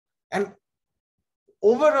 And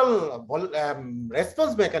overall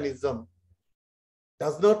response mechanism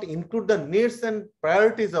does not include the needs and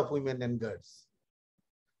priorities of women and girls.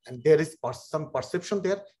 And there is some perception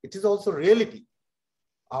there. It is also reality.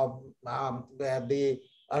 The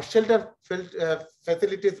shelter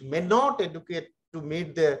facilities may not educate to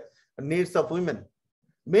meet the needs of women.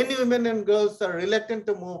 Many women and girls are reluctant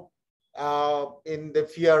to move in the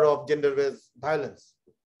fear of gender-based violence.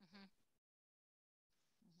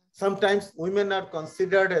 Sometimes women are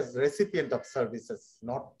considered as recipient of services,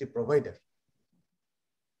 not the provider.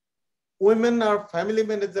 Women are family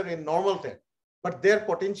manager in normal time, but their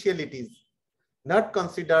potentialities not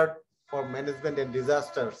considered for management and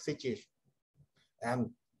disaster situation.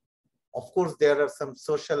 And of course, there are some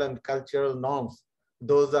social and cultural norms.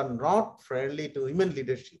 Those are not friendly to women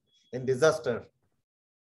leadership in disaster.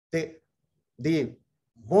 The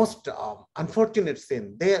most unfortunate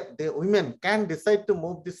sin, the women can decide to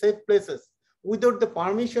move to safe places without the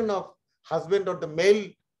permission of husband or the male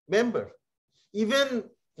member, even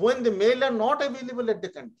when the male are not available at the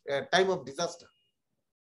time of disaster.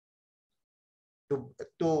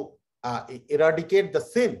 To eradicate the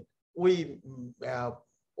sin, we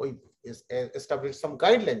established some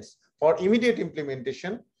guidelines for immediate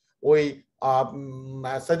implementation. We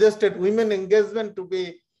suggested women engagement to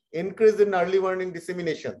be increased in early warning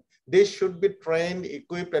dissemination. They should be trained,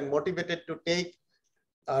 equipped, and motivated to take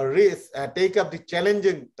risk, take up the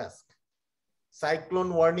challenging task.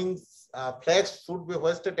 Cyclone warnings flags should be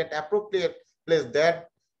hoisted at appropriate place that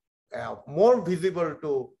more visible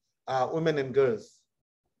to women and girls.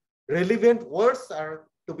 Relevant words are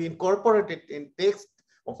to be incorporated in text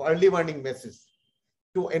of early warning message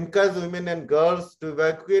to encourage women and girls to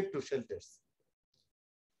evacuate to shelters.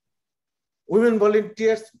 Women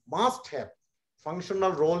volunteers must have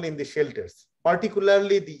functional role in the shelters,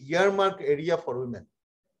 particularly the earmarked area for women.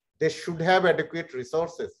 They should have adequate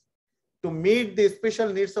resources to meet the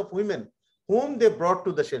special needs of women whom they brought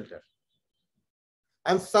to the shelter.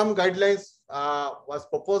 And some guidelines was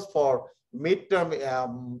proposed for midterm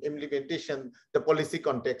implementation, the policy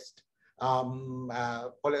context.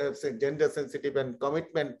 Gender sensitive and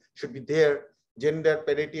commitment should be there, gender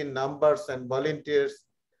parity in numbers and volunteers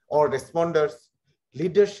or responders.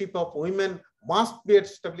 Leadership of women must be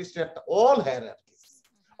established at all hierarchies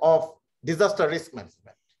of disaster risk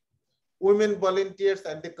management. women volunteers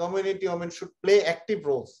and the community women should play active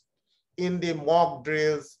roles in the mock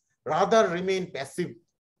drills, rather remain passive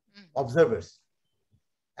observers.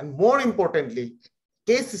 And more importantly,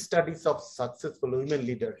 case studies of successful women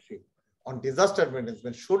leadership on disaster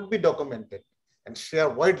management should be documented and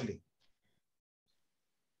shared widely.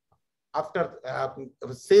 After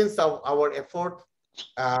since our effort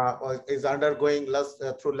is undergoing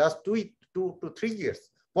through last 2 to 3 years,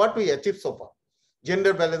 what we achieved so far: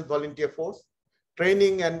 gender balanced volunteer force,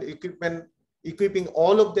 training and equipping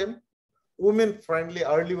all of them, women-friendly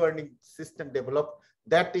early warning system developed.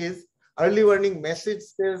 That is, early warning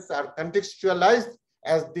messages are contextualized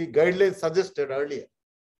as the guidelines suggested earlier.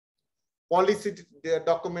 Policy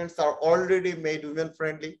documents are already made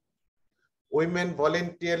women-friendly. Women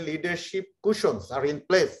volunteer leadership cushions are in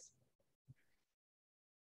place.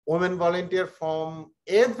 Women volunteers from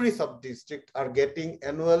every sub-district are getting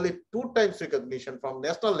annually 2 times recognition from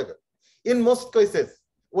national level. In most cases,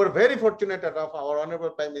 we're very fortunate enough, our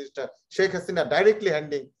Honorable Prime Minister Sheikh Hasina directly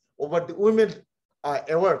handing over the women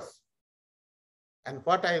awards. And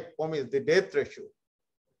what I promised, the death ratio,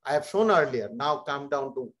 I have shown earlier, now come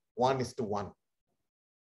down to 1:1.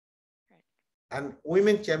 And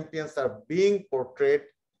women champions are being portrayed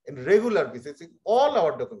in regular basis in all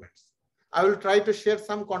our documents. I will try to share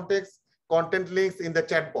some content links in the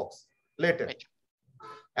chat box later.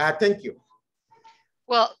 Right. Thank you.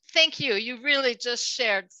 Well, thank you. You really just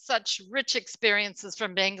shared such rich experiences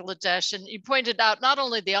from Bangladesh, and you pointed out not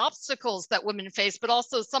only the obstacles that women face, but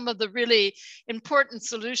also some of the really important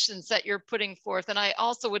solutions that you're putting forth. And I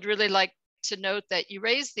also would really like to note that you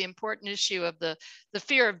raised the important issue of the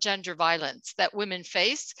fear of gender violence that women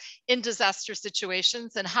face in disaster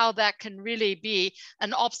situations, and how that can really be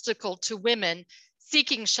an obstacle to women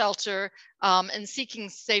seeking shelter and seeking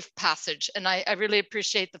safe passage. And I really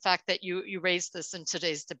appreciate the fact that you raised this in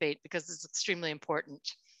today's debate, because it's extremely important.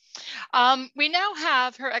 We now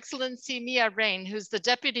have Her Excellency Mia Rain, who's the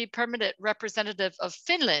Deputy Permanent Representative of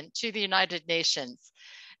Finland to the United Nations.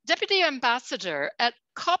 Deputy Ambassador, at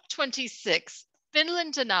COP26,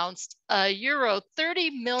 Finland announced a euro 30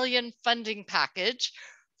 million funding package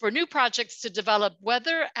for new projects to develop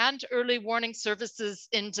weather and early warning services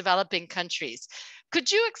in developing countries.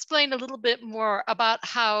 Could you explain a little bit more about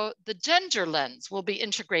how the gender lens will be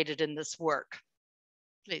integrated in this work,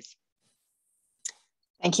 please?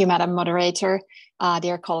 Thank you, Madam Moderator,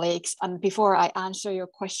 dear colleagues. And before I answer your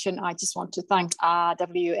question, I just want to thank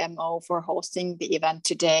WMO for hosting the event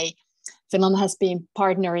today. Finland has been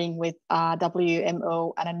partnering with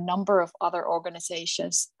WMO and a number of other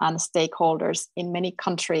organizations and stakeholders in many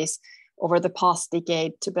countries over the past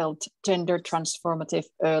decade to build gender transformative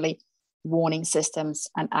early warning systems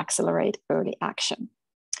and accelerate early action.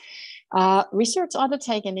 Research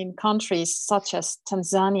undertaken in countries such as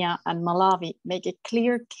Tanzania and Malawi make a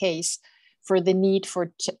clear case for the need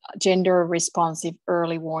for gender responsive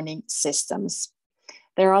early warning systems.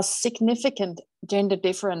 There are significant gender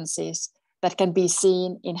differences that can be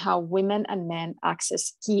seen in how women and men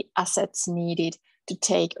access key assets needed to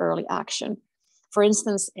take early action. For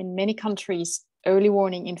instance, in many countries, early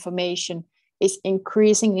warning information is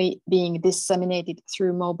increasingly being disseminated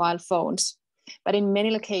through mobile phones. But in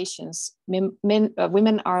many locations,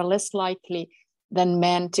 women are less likely than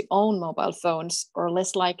men to own mobile phones, or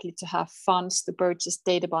less likely to have funds to purchase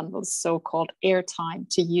data bundles, so-called airtime,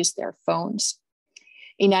 to use their phones.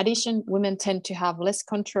 In addition, women tend to have less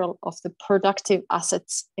control of the productive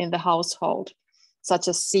assets in the household, such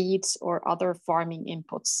as seeds or other farming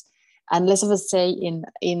inputs, and less of a say in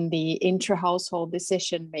the intra-household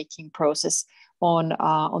decision-making process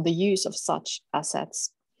on the use of such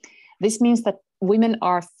assets. This means that women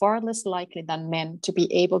are far less likely than men to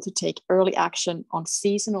be able to take early action on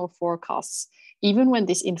seasonal forecasts, even when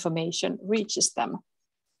this information reaches them.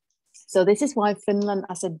 So this is why Finland,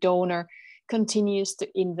 as a donor, continues to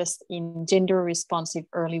invest in gender responsive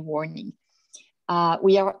early warning.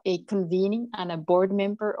 We are a convening and a board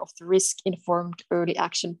member of the Risk Informed Early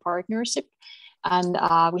Action Partnership, and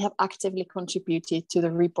we have actively contributed to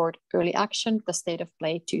the report Early Action, the State of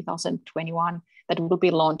Play 2021, that will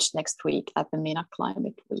be launched next week at the MENA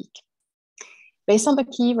Climate Week. Based on the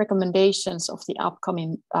key recommendations of the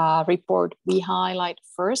upcoming report, we highlight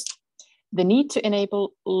first the need to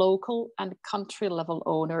enable local and country level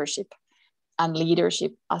ownership and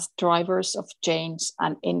leadership as drivers of change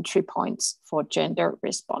and entry points for gender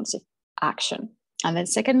responsive action. And then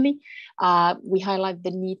secondly, we highlight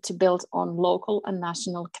the need to build on local and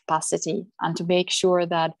national capacity and to make sure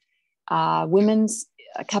that women's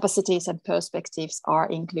capacities and perspectives are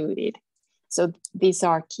included. So these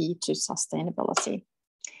are key to sustainability.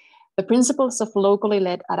 The principles of locally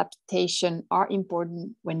led adaptation are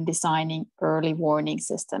important when designing early warning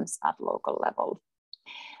systems at local level.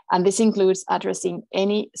 And this includes addressing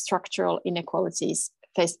any structural inequalities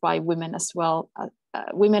faced by women as well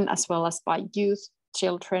as by youth,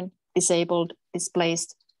 children, disabled,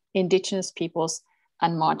 displaced, indigenous peoples,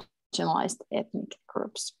 and marginalized ethnic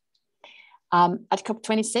groups. At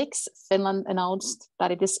COP26, Finland announced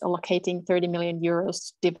that it is allocating 30 million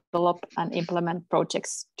euros to develop and implement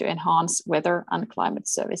projects to enhance weather and climate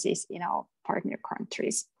services in our partner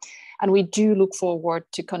countries. And we do look forward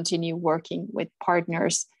to continue working with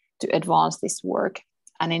partners to advance this work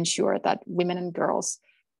and ensure that women and girls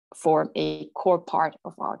form a core part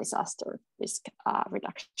of our disaster risk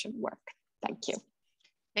reduction work. Thank you.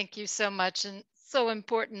 Thank you so much. And so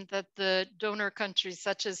important that the donor countries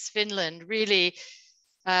such as Finland really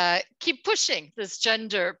keep pushing this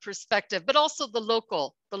gender perspective, but also the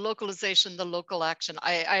localization, the local action.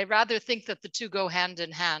 I rather think that the two go hand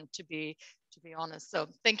in hand, to be honest. So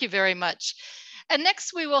thank you very much. And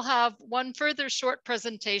next we will have one further short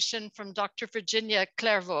presentation from Dr. Virginia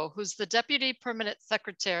Clairvaux, who's the Deputy Permanent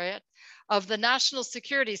Secretariat of the National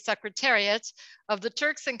Security Secretariat of the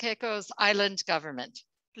Turks and Caicos Island Government.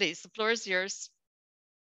 Please, the floor is yours.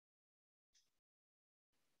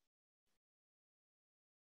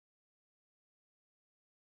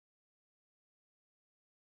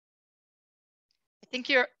 I think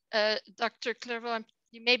you're, Dr. Clairvaux,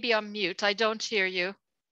 you may be on mute. I don't hear you.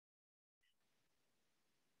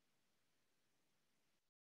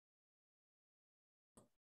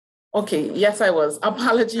 Okay, yes, I was.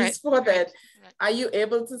 Apologies Right. for that. Right. Are you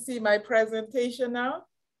able to see my presentation now?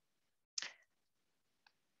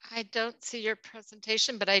 I don't see your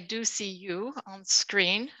presentation, but I do see you on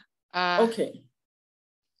screen. Okay.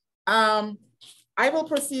 I will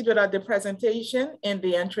proceed without the presentation in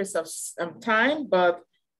the interest of time, but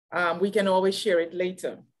we can always share it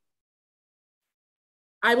later.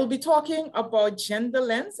 I will be talking about gender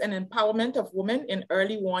lens and empowerment of women in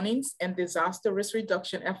early warnings and disaster risk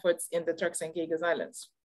reduction efforts in the Turks and Caicos Islands.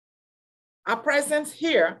 Our presence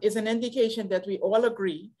here is an indication that we all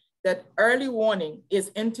agree that early warning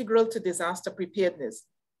is integral to disaster preparedness,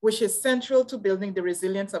 which is central to building the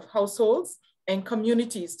resilience of households and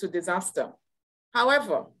communities to disaster.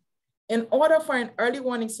 However, in order for an early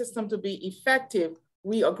warning system to be effective,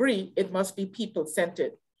 we agree it must be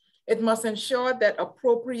people-centered. It must ensure that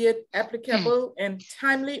appropriate, applicable, and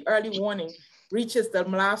timely early warning reaches the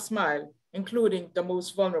last mile, including the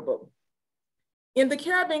most vulnerable. In the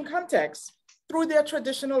Caribbean context, through their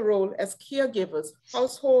traditional role as caregivers,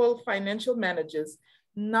 household financial managers,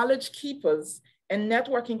 knowledge keepers, and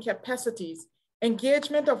networking capacities,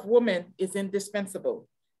 engagement of women is indispensable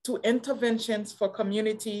to interventions for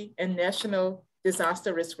community and national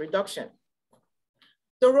disaster risk reduction.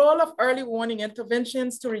 The role of early warning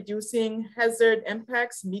interventions to reducing hazard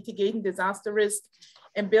impacts, mitigating disaster risk,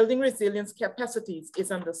 and building resilience capacities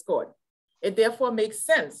is underscored. It therefore makes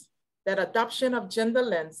sense that adoption of gender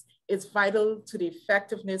lens is vital to the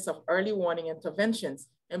effectiveness of early warning interventions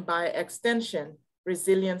and by extension,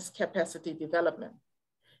 resilience capacity development.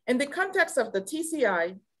 In the context of the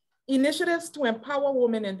TCI, initiatives to empower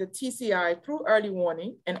women in the TCI through early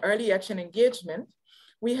warning and early action engagement,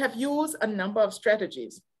 we have used a number of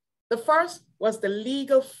strategies. The first was the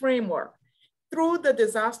legal framework. Through the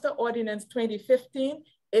Disaster Ordinance 2015,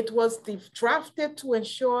 it was drafted to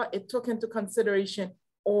ensure it took into consideration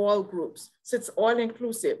all groups, so it's all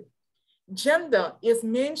inclusive. Gender is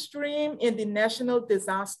mainstream in the National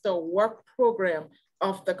Disaster Work Program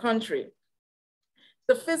of the country.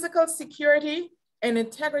 The physical security and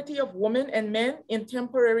integrity of women and men in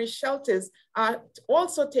temporary shelters are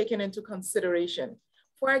also taken into consideration.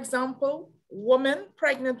 For example,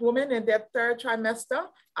 pregnant women in their third trimester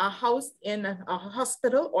are housed in a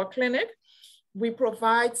hospital or clinic. We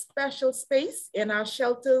provide special space in our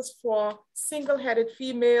shelters for single-headed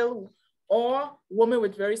female or women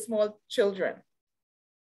with very small children.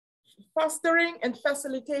 Fostering and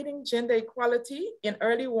facilitating gender equality in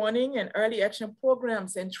early warning and early action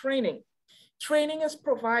programs and training. Training is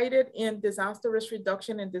provided in disaster risk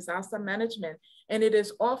reduction and disaster management, and it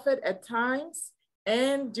is offered at times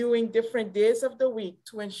and during different days of the week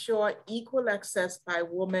to ensure equal access by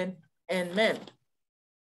women and men.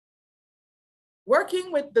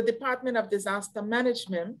 Working with the Department of Disaster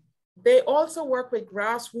Management, they also work with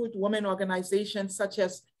grassroots women organizations such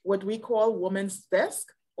as what we call Women's Desk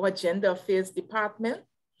or Gender Affairs Department.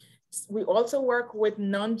 We also work with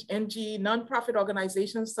nonprofit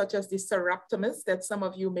organizations such as the Seraptimus that some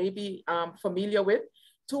of you may be familiar with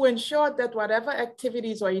to ensure that whatever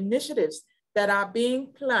activities or initiatives that are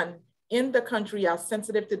being planned in the country are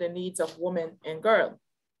sensitive to the needs of women and girls.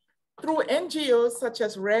 Through NGOs such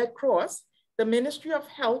as Red Cross, the Ministry of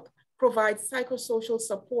Health provides psychosocial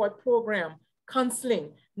support program,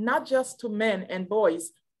 counseling, not just to men and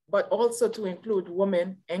boys, but also to include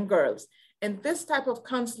women and girls. And this type of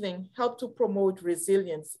counseling helps to promote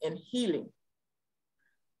resilience and healing.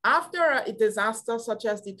 After a disaster such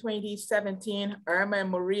as the 2017 Irma and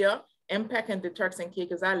Maria impact in the Turks and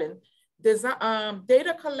Caicos Islands,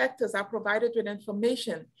 data collectors are provided with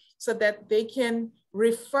information so that they can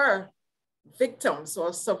refer victims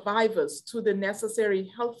or survivors to the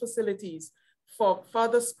necessary health facilities for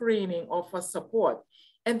further screening or for support.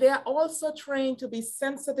 And they are also trained to be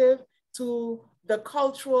sensitive to the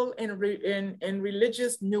cultural and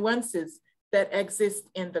religious nuances that exist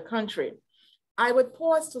in the country. I would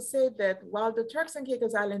pause to say that while the Turks and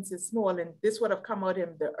Caicos Islands is small, and this would have come out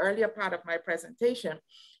in the earlier part of my presentation,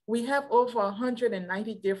 we have over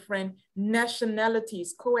 190 different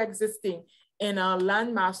nationalities coexisting in a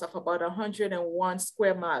landmass of about 101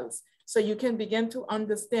 square miles. So you can begin to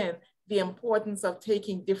understand the importance of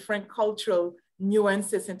taking different cultural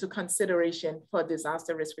nuances into consideration for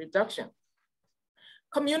disaster risk reduction.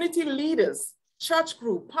 Community leaders, church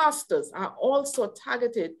group, pastors are also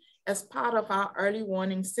targeted as part of our early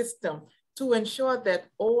warning system to ensure that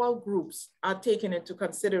all groups are taken into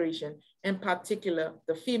consideration, in particular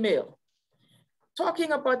the female.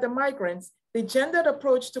 Talking about the migrants, the gendered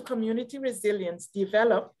approach to community resilience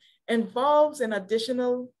developed involves an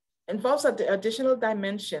additional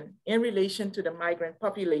dimension in relation to the migrant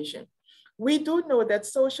population. We do know that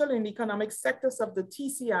social and economic sectors of the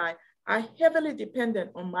TCI are heavily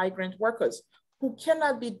dependent on migrant workers who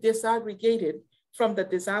cannot be disaggregated from the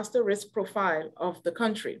disaster risk profile of the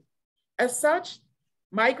country. As such,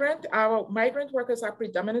 our migrant workers are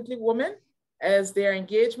predominantly women, as their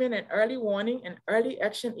engagement in early warning and early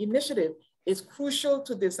action initiative is crucial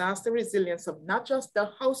to disaster resilience of not just the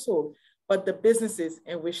household, but the businesses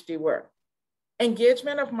in which they work.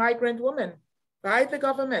 Engagement of migrant women by the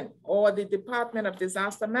government or the Department of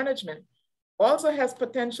Disaster Management also has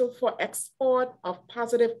potential for export of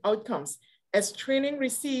positive outcomes, as training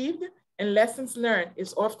received and lessons learned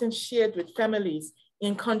is often shared with families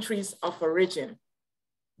in countries of origin.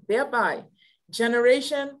 Thereby,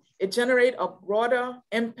 it generates a broader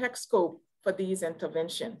impact scope for these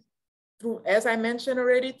interventions. Through, as I mentioned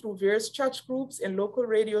already, through various church groups and local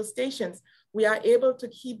radio stations, we are able to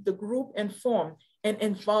keep the group informed and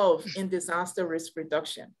involved in disaster risk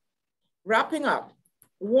reduction. Wrapping up,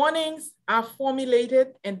 warnings are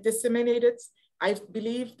formulated and disseminated. I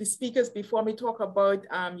believe the speakers before me talk about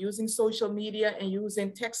using social media and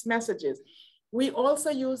using text messages. We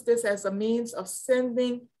also use this as a means of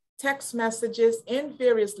sending text messages in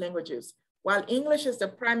various languages, while English is the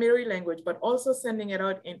primary language, but also sending it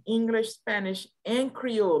out in English, Spanish, and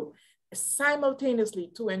Creole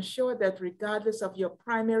simultaneously to ensure that regardless of your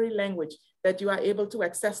primary language, that you are able to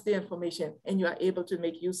access the information and you are able to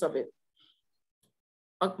make use of it.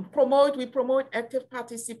 We promote active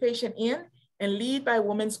participation in and lead by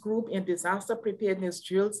women's group in disaster preparedness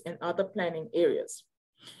drills and other planning areas.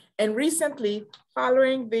 And recently,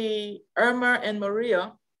 following the Irma and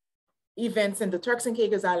Maria events in the Turks and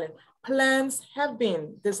Caicos Islands,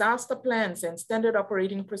 disaster plans and standard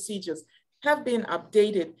operating procedures have been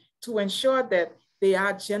updated to ensure that they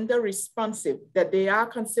are gender responsive, that they are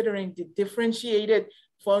considering the differentiated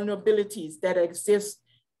vulnerabilities that exist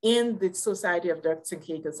in the Society of Turks and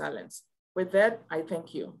Caicos Islands. With that, I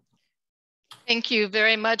thank you. Thank you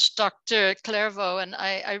very much, Dr. Clairvaux, and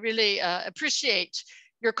I really appreciate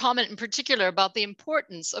your comment in particular about the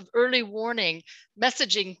importance of early warning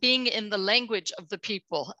messaging being in the language of the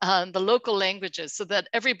people, the local languages, so that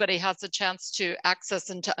everybody has a chance to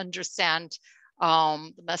access and to understand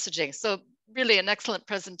the messaging. So really an excellent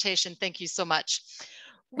presentation. Thank you so much.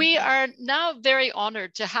 We are now very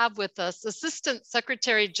honored to have with us Assistant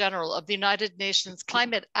Secretary General of the United Nations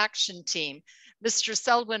Climate Action Team, Mr.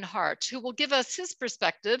 Selwyn Hart, who will give us his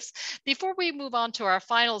perspectives before we move on to our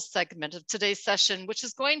final segment of today's session, which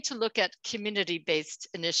is going to look at community-based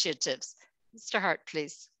initiatives. Mr. Hart,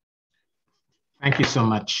 please. Thank you so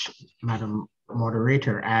much, Madam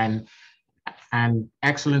Moderator, and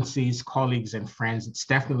Excellencies, colleagues, and friends. It's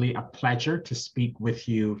definitely a pleasure to speak with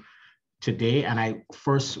you today. And I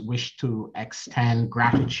first wish to extend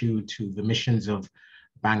gratitude to the missions of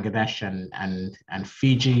Bangladesh and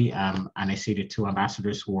Fiji, and I see the two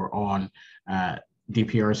ambassadors who are on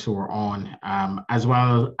DPRs who are on, as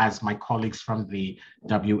well as my colleagues from the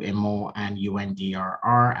WMO and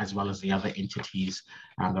UNDRR, as well as the other entities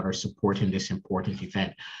that are supporting this important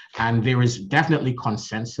event. And there is definitely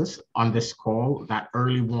consensus on this call that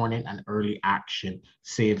early warning and early action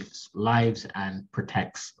saves lives and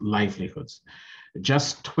protects livelihoods.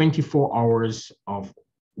 Just 24 hours of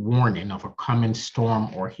warning of a coming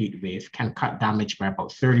storm or heat wave can cut damage by about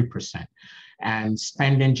 30%. And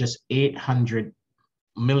spending just $800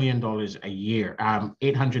 million a year,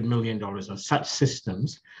 $800 million on such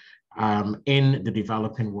systems in the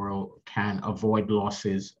developing world can avoid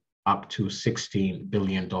losses up to $16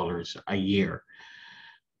 billion a year.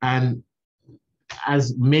 And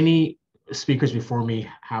as many speakers before me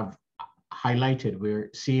have highlighted, we're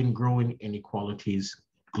seeing growing inequalities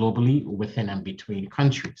globally within and between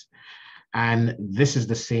countries. And this is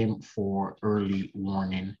the same for early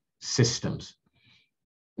warning systems.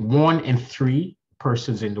 1 in 3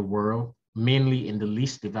 persons in the world, mainly in the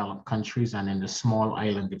least developed countries and in the small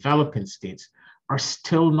island developing states, are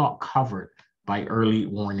still not covered by early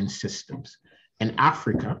warning systems. In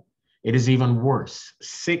Africa, it is even worse.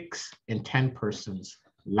 6 in 10 persons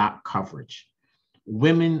lack coverage.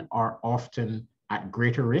 Women are often at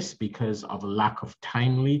greater risk because of a lack of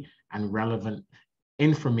timely and relevant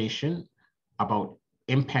information about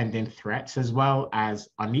impending threats, as well as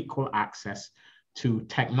unequal access to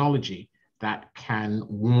technology that can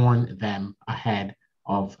warn them ahead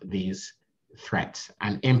of these threats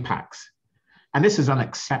and impacts. And this is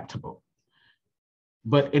unacceptable.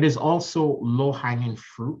 But it is also low-hanging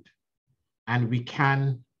fruit, and we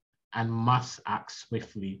can and must act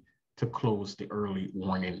swiftly to close the early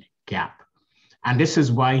warning gap. And this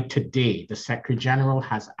is why today the Secretary General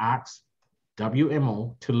has asked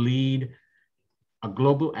WMO to lead a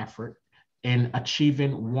global effort in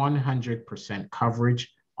achieving 100%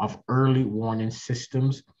 coverage of early warning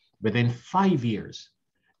systems within 5 years,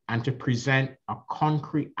 and to present a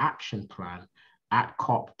concrete action plan at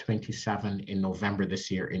COP27 in November this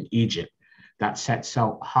year in Egypt that sets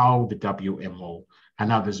out how the WMO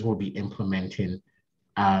and others will be implementing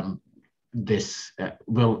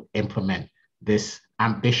will implement this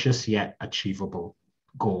ambitious yet achievable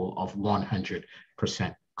goal of 100%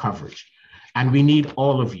 coverage. And we need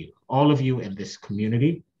all of you in this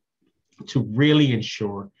community to really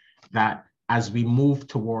ensure that as we move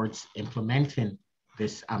towards implementing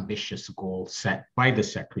this ambitious goal set by the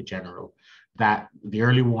Secretary General, that the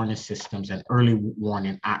early warning systems and early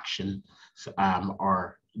warning actions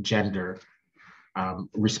are gender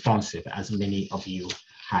responsive, as many of you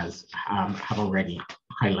have already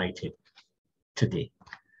highlighted today.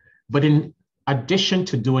 But in addition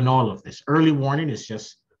to doing all of this, early warning is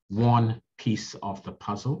just one piece of the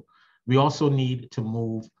puzzle. We also need to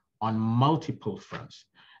move on multiple fronts.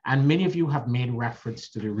 And many of you have made reference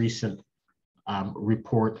to the recent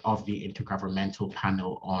report of the Intergovernmental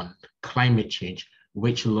Panel on Climate Change,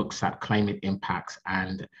 which looks at climate impacts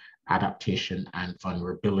and adaptation and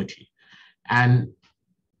vulnerability. And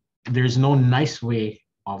there's no nice way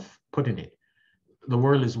of putting it. The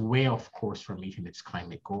world is way off course from meeting its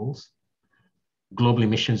climate goals. Global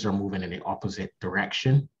emissions are moving in the opposite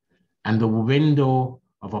direction. And the window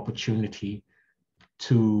of opportunity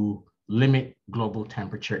to limit global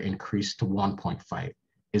temperature increase to 1.5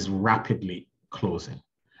 is rapidly closing.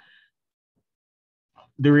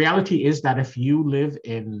 The reality is that if you live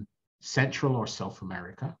in Central or South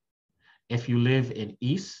America, if you live in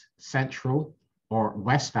East, Central, or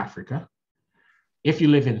West Africa, if you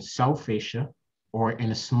live in South Asia or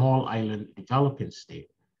in a small island developing state,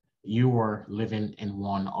 you are living in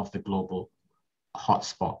one of the global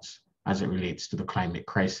hotspots as it relates to the climate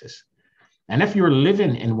crisis. And if you're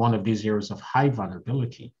living in one of these areas of high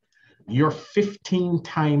vulnerability, you're 15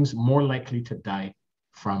 times more likely to die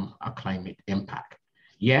from a climate impact.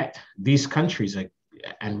 Yet these countries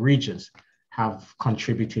and regions have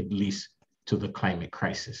contributed least to the climate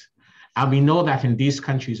crisis. And we know that in these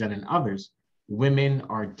countries and in others, women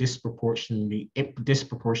are disproportionately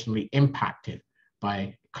impacted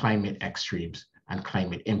by climate extremes and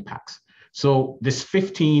climate impacts. So this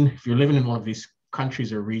 15, if you're living in one of these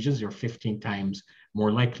countries or regions, you're 15 times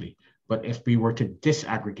more likely. But if we were to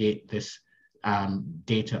disaggregate this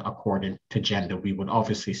data according to gender, we would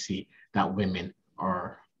obviously see that women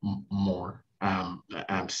are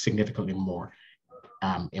significantly more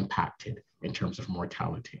impacted in terms of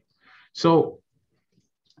mortality. So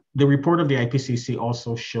the report of the IPCC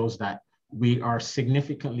also shows that we are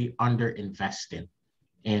significantly underinvesting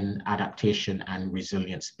in adaptation and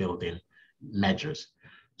resilience building measures.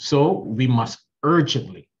 So we must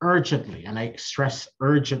urgently, and I stress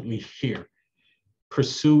urgently here,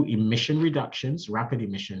 pursue emission reductions, rapid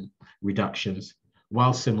emission reductions,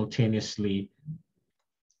 while simultaneously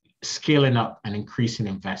scaling up and increasing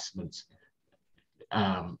investments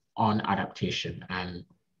on adaptation and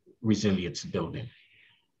resilience building.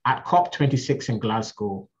 At COP26 in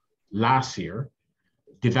Glasgow last year,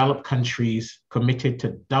 developed countries committed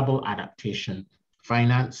to double adaptation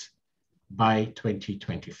finance by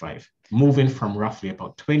 2025, moving from roughly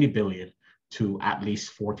about 20 billion to at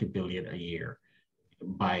least 40 billion a year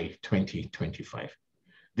by 2025.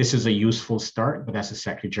 This is a useful start, but as the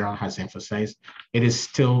Secretary General has emphasized, it is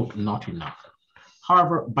still not enough.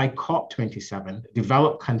 However, by COP27,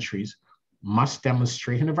 developed countries must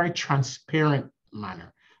demonstrate in a very transparent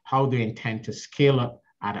manner how they intend to scale up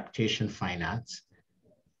adaptation finance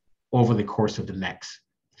over the course of the next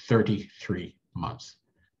 33 months.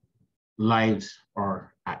 Lives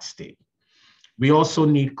are at stake. We also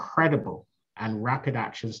need credible and rapid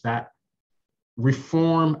actions that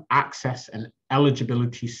reform access and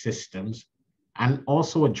eligibility systems and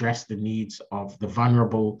also address the needs of the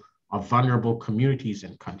vulnerable communities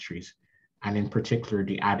and countries, and in particular,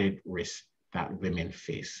 the added risk that women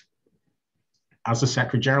face. As the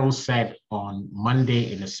Secretary General said on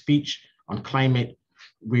Monday in a speech on climate,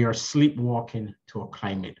 we are sleepwalking to a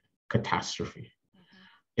climate catastrophe.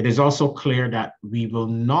 It is also clear that we will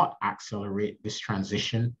not accelerate this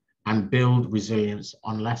transition and build resilience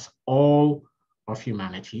unless all of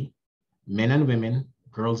humanity, men and women,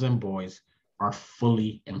 girls and boys, are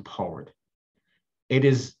fully empowered. It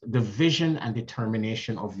is the vision and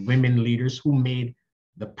determination of women leaders who made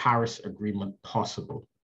the Paris Agreement possible,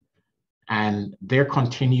 and their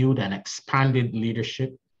continued and expanded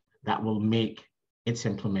leadership that will make its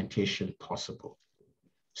implementation possible.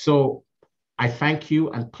 So I thank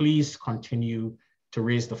you, and please continue to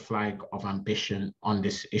raise the flag of ambition on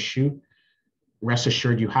this issue. Rest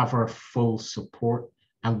assured you have our full support,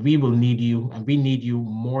 and we will need you, and we need you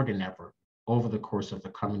more than ever over the course of the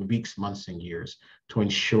coming weeks, months, and years to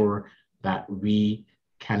ensure that we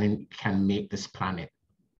can make this planet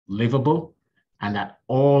livable and that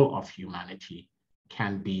all of humanity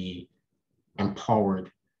can be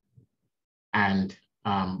empowered and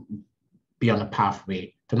be on a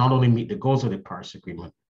pathway to not only meet the goals of the Paris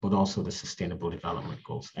Agreement, but also the Sustainable Development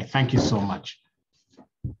Goals. I thank you so much.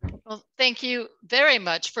 Well, thank you very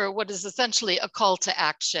much for what is essentially a call to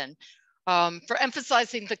action, for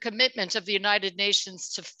emphasizing the commitment of the United Nations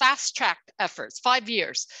to fast track efforts, 5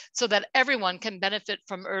 years, so that everyone can benefit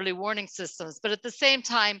from early warning systems. But at the same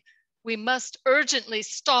time, we must urgently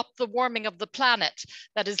stop the warming of the planet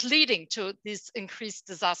that is leading to these increased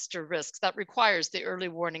disaster risks that requires the early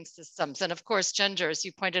warning systems. And of course, gender, as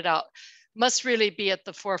you pointed out, must really be at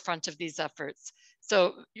the forefront of these efforts.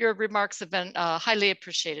 So your remarks have been highly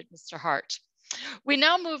appreciated, Mr. Hart. We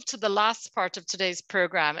now move to the last part of today's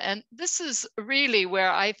program, and this is really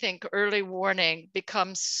where I think early warning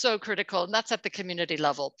becomes so critical, and that's at the community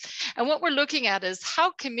level. And what we're looking at is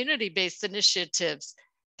how community-based initiatives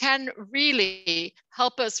can really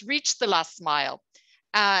help us reach the last mile,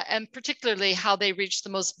 and particularly how they reach the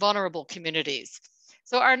most vulnerable communities.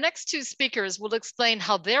 So our next two speakers will explain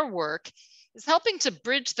how their work is helping to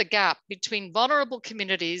bridge the gap between vulnerable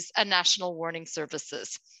communities and national warning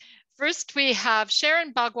services. First, we have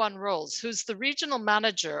Sharon Bagwan-Rose, who's the regional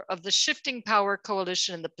manager of the Shifting Power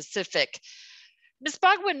Coalition in the Pacific. Ms.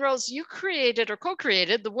 Bagwan-Rose, you created or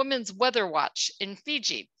co-created the Women's Weather Watch in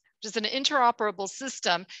Fiji, which is an interoperable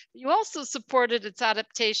system. You also supported its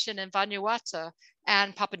adaptation in Vanuatu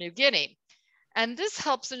and Papua New Guinea. And this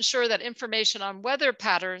helps ensure that information on weather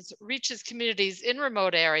patterns reaches communities in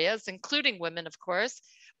remote areas, including women, of course,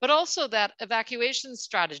 but also that evacuation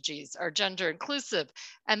strategies are gender inclusive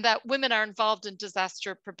and that women are involved in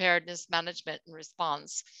disaster preparedness management and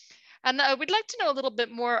response. And we'd like to know a little bit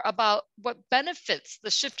more about what benefits the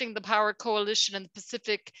Shifting the Power Coalition in the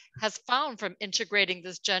Pacific has found from integrating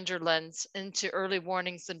this gender lens into early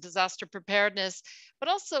warnings and disaster preparedness, but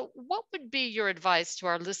also what would be your advice to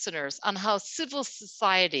our listeners on how civil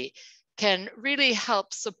society can really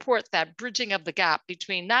help support that bridging of the gap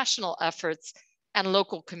between national efforts and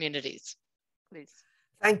local communities? Please.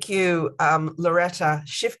 Thank you, Loretta.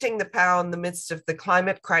 Shifting the power in the midst of the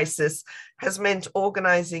climate crisis has meant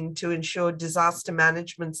organizing to ensure disaster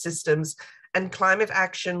management systems and climate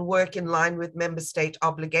action work in line with member state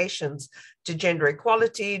obligations to gender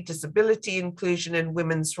equality, disability inclusion, and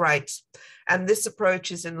women's rights. And this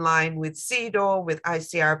approach is in line with CEDAW, with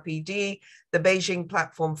ICRPD, the Beijing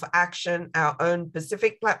Platform for Action, our own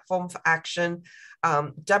Pacific Platform for Action,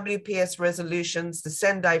 WPS resolutions, the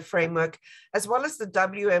Sendai framework, as well as the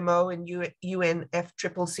WMO and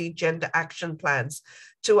UNFCCC gender action plans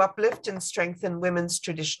to uplift and strengthen women's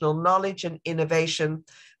traditional knowledge and innovation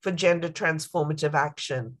for gender transformative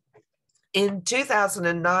action. In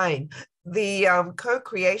 2009, the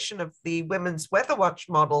co-creation of the Women's Weather Watch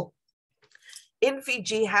model in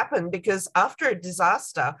Fiji happened because after a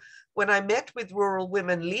disaster, when I met with rural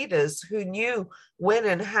women leaders who knew when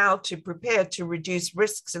and how to prepare to reduce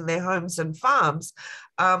risks in their homes and farms,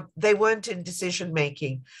 they weren't in decision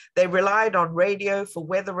making. They relied on radio for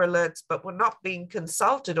weather alerts, but were not being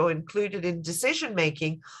consulted or included in decision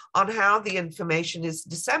making on how the information is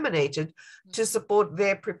disseminated to support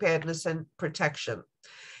their preparedness and protection.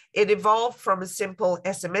 It evolved from a simple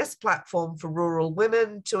SMS platform for rural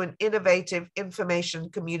women to an innovative information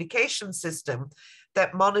communication system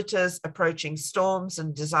that monitors approaching storms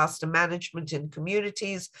and disaster management in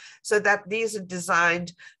communities, so that these are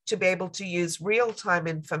designed to be able to use real-time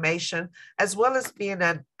information, as well as be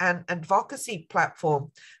an advocacy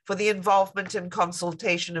platform for the involvement and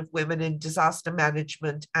consultation of women in disaster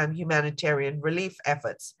management and humanitarian relief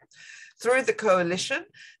efforts. Through the coalition,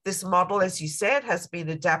 this model, as you said, has been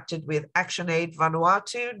adapted with ActionAid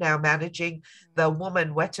Vanuatu, now managing the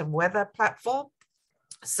Woman Wet and Weather platform,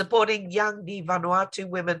 supporting young Ni Vanuatu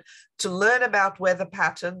women to learn about weather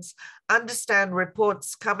patterns, understand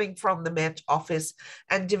reports coming from the Met Office,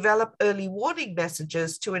 and develop early warning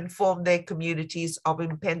messages to inform their communities of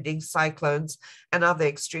impending cyclones and other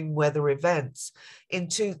extreme weather events. In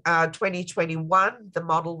 2021, the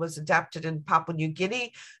model was adapted in Papua New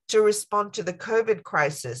Guinea to respond to the COVID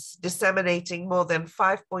crisis, disseminating more than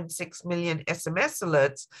 5.6 million SMS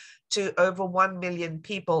alerts to over 1 million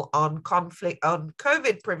people on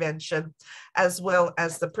COVID prevention, as well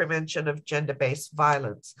as the prevention of gender-based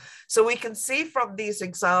violence. So we can see from these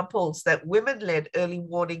examples that women-led early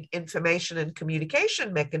warning information and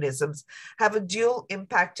communication mechanisms have a dual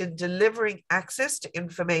impact in delivering access to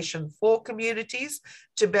information for communities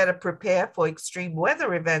to better prepare for extreme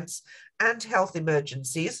weather events and health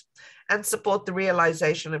emergencies, and support the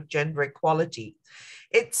realization of gender equality.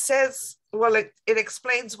 It says, well, it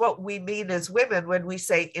explains what we mean as women when we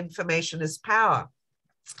say information is power.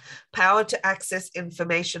 Power to access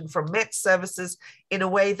information from Met services in a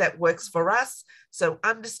way that works for us. So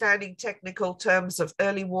understanding technical terms of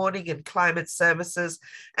early warning and climate services,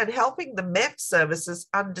 and helping the Met services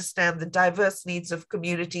understand the diverse needs of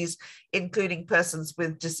communities, including persons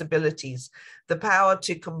with disabilities. The power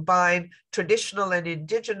to combine traditional and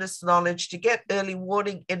Indigenous knowledge to get early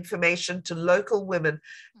warning information to local women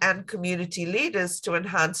and community leaders to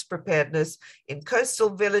enhance preparedness in coastal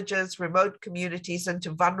villages, remote communities, and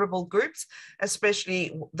to vulnerable groups,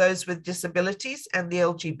 especially those with disabilities and the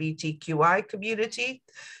LGBTQI community,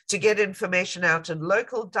 to get information out in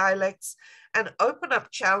local dialects and open up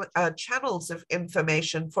channels of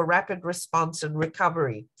information for rapid response and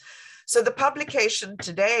recovery. So the publication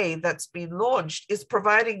today that's been launched is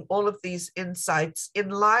providing all of these insights in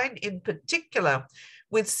line in particular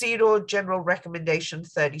with CEDAW General Recommendation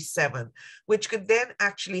 37, which could then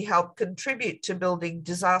actually help contribute to building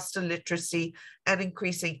disaster literacy and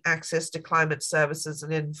increasing access to climate services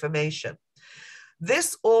and information.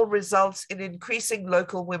 This all results in increasing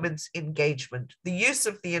local women's engagement, the use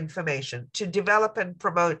of the information to develop and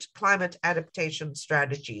promote climate adaptation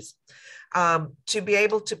strategies, to be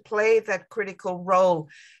able to play that critical role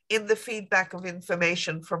in the feedback of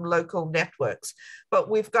information from local networks.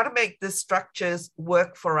 But we've got to make the structures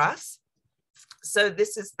work for us. So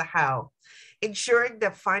this is the how. Ensuring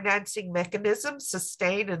that financing mechanisms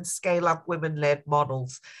sustain and scale up women-led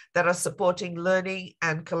models that are supporting learning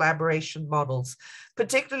and collaboration models,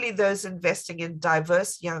 particularly those investing in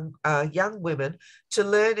diverse young women to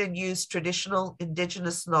learn and use traditional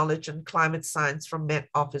Indigenous knowledge and climate science from Met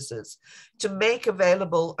officers, to make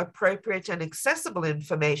available appropriate and accessible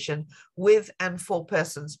information with and for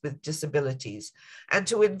persons with disabilities, and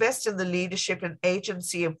to invest in the leadership and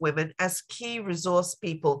agency of women as key resource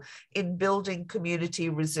people in building community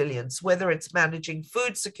resilience, whether it's managing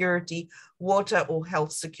food security, water, or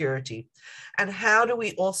health security. And how do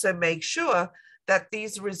we also make sure that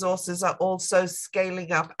these resources are also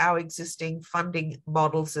scaling up our existing funding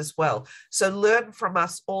models as well? So learn from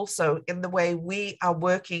us also in the way we are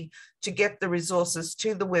working to get the resources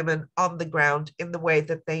to the women on the ground in the way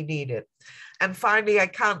that they need it. And finally, I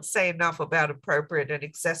can't say enough about appropriate and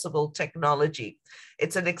accessible technology.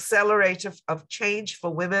 It's an accelerator of change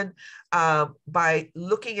for women by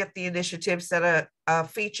looking at the initiatives that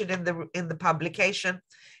featured in the publication.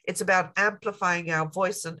 It's about amplifying our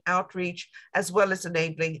voice and outreach, as well as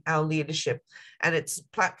enabling our leadership. And it's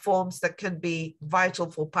platforms that can be vital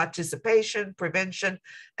for participation, prevention,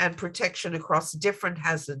 and protection across different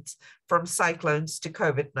hazards, from cyclones to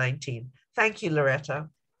COVID-19. Thank you, Loretta.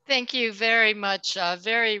 Thank you very much,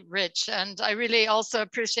 very rich. And I really also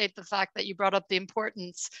appreciate the fact that you brought up the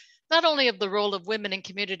importance not only of the role of women in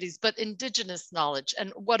communities, but Indigenous knowledge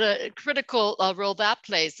and what a critical role that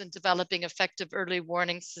plays in developing effective early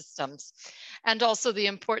warning systems. And also the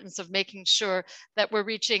importance of making sure that we're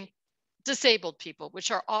reaching disabled people,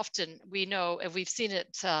 which are often, we know, and we've seen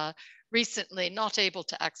it recently, not able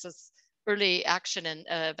to access early action and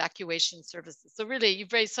evacuation services. So really,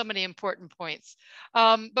 you've raised so many important points.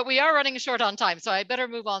 But we are running short on time, so I better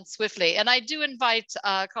move on swiftly. And I do invite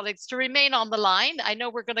colleagues to remain on the line. I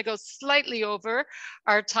know we're going to go slightly over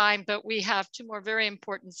our time, but we have two more very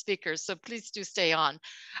important speakers, so please do stay on.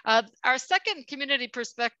 Our second community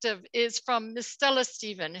perspective is from Ms. Stella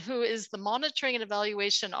Stephen, who is the Monitoring and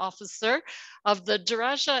Evaluation Officer of the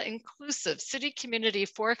Daraja Inclusive City Community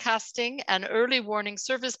Forecasting and Early Warning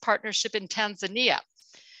Service Partnership in Tanzania.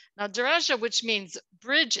 Now, Daraja, which means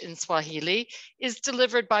bridge in Swahili, is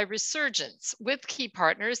delivered by Resurgence with key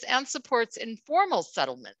partners and supports informal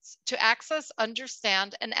settlements to access,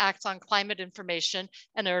 understand, and act on climate information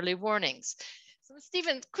and early warnings. So,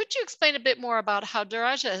 Stephen, could you explain a bit more about how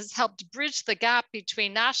Daraja has helped bridge the gap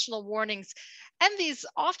between national warnings and these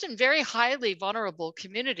often very highly vulnerable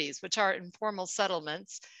communities, which are informal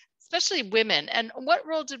settlements, especially women? And what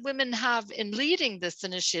role did women have in leading this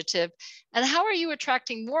initiative? And how are you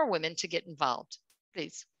attracting more women to get involved?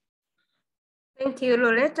 Please. Thank you,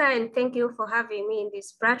 Loretta, and thank you for having me in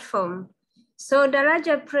this platform. So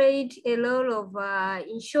Daraja played a role of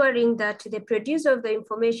ensuring that the producer of the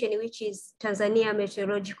information, which is Tanzania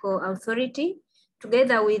Meteorological Authority,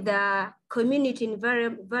 together with the community in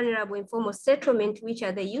vulnerable informal settlement, which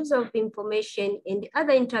are the use of information and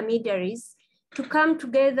other intermediaries, to come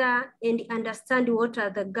together and understand what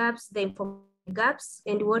are the gaps, the information gaps,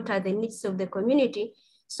 and what are the needs of the community,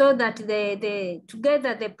 so that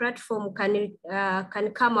together the platform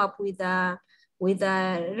can come up with a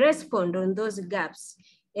respond on those gaps.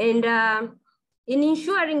 And in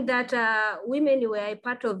ensuring that women were a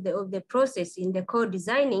part of the process in the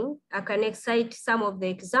co-designing, I can cite some of the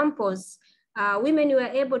examples. Women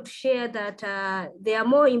were able to share that they are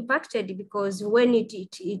more impacted because when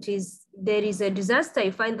there is a disaster,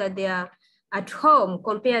 you find that they are at home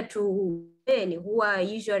compared to men who are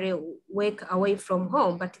usually work away from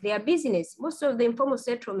home, but their business, most of the informal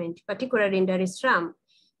settlement, particularly in Dar es Salaam,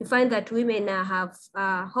 you find that women have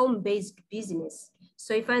home-based business.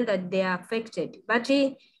 So you find that they are affected. But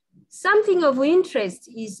something of interest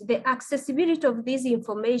is the accessibility of this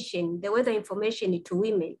information, the weather information to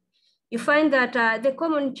women. You find that the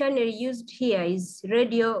common channel used here is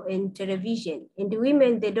radio and television, and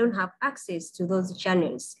women, they don't have access to those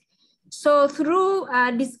channels. So through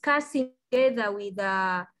discussing together with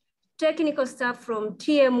technical staff from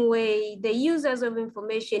TMWA, the users of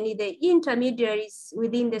information, the intermediaries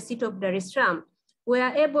within the city of Dar es Salaam, we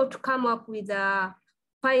are able to come up with a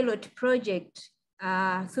pilot project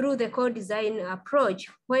through the co-design approach,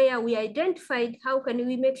 where we identified how can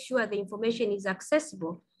we make sure the information is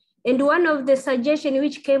accessible. And one of the suggestions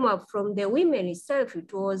which came up from the women itself,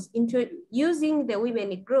 it was using the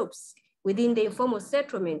women groups within the informal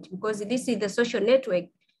settlement, because this is the social network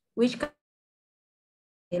which can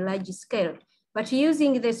be a large scale, but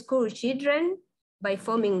using the school children by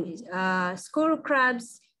forming school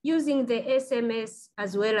clubs, using the SMS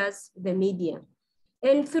as well as the media.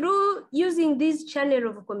 And through using this channel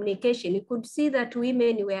of communication, you could see that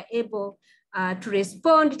women were able to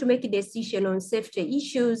respond, to make a decision on safety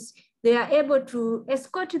issues. They are able to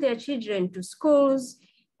escort their children to schools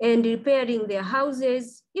and repairing their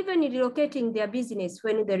houses, even relocating their business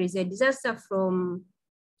when there is a disaster from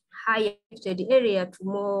high affected area to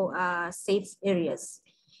more safe areas.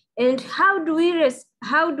 And how do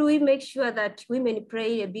we make sure that women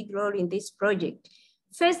play a big role in this project?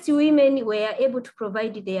 First, women were able to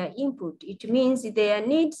provide their input. It means their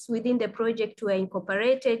needs within the project were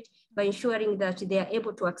incorporated by ensuring that they are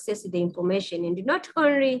able to access the information, and not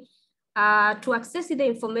only to access the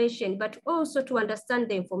information, but also to understand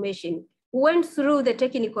the information. We went through the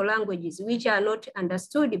technical languages, which are not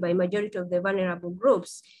understood by majority of the vulnerable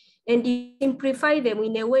groups, and simplify them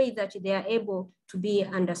in a way that they are able to be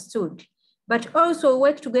understood. But also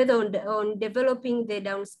work together on developing the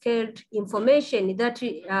downscaled information that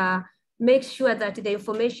makes sure that the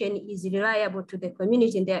information is reliable to the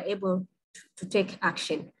community and they are able to take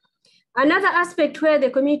action. Another aspect where the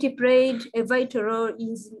community played a vital role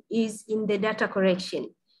is in the data collection.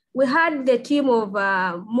 We had the team of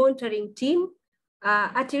monitoring team.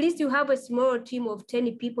 At least you have a small team of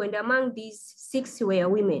 10 people, and among these 6 were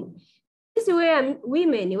women. These were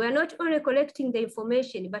women who were not only collecting the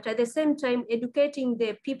information, but at the same time educating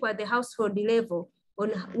the people at the household level on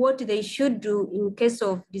what they should do in case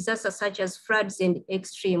of disasters such as floods and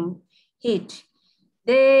extreme heat.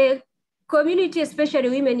 The community, especially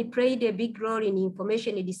women, played a big role in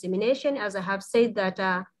information dissemination. As I have said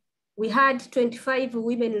that we had 25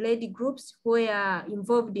 women-led groups who were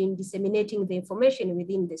involved in disseminating the information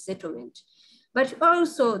within the settlement. But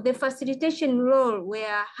also the facilitation role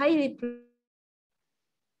were highly,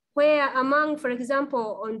 where among, for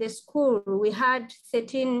example, on the school, we had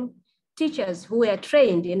 13 teachers who were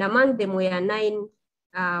trained, and among them were 9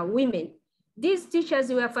 women. These teachers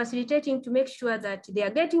were facilitating to make sure that they are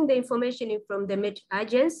getting the information from the Met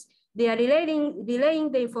agents, they are relaying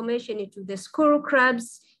the information to the school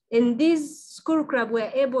clubs, and these school clubs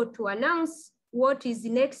were able to announce what is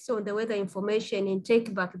next on the weather information and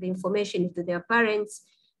take back the information to their parents,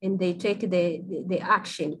 and they take the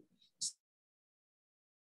action. So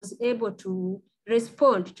was able to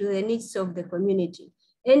respond to the needs of the community.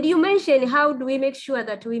 And you mentioned, how do we make sure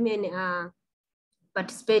that women are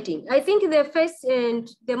participating? I think the first and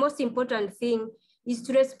the most important thing is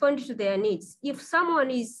to respond to their needs. If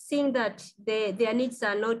someone is seeing that their needs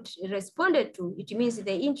are not responded to, it means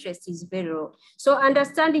the interest is very low. So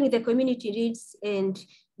understanding the community needs and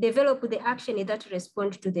develop the action that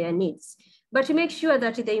respond to their needs. But to make sure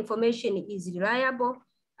that the information is reliable,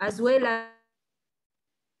 as well as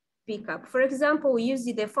pick up. For example, we use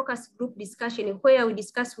the focus group discussion where we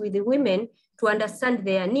discuss with the women to understand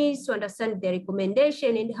their needs, to understand their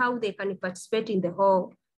recommendation, and how they can participate in the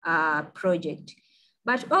whole project.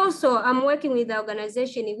 But also, I'm working with the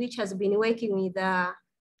organization which has been working with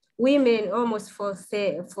women almost for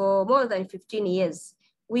more than 15 years.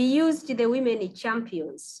 We used the women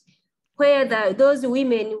champions, where those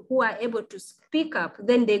women who are able to speak up,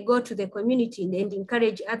 then they go to the community and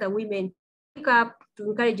encourage other women to speak up, to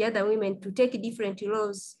encourage other women to take different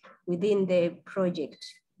roles within the project.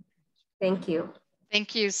 Thank you.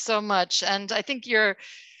 Thank you so much. And I think your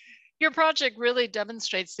project really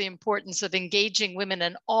demonstrates the importance of engaging women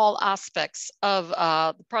in all aspects of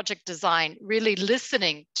the project design, really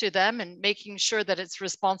listening to them and making sure that it's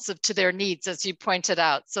responsive to their needs, as you pointed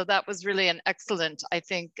out. So that was really an excellent, I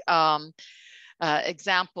think,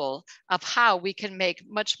 example of how we can make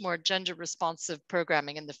much more gender responsive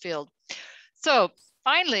programming in the field. So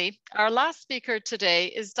finally, our last speaker today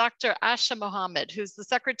is Dr. Asha Mohammed, who's the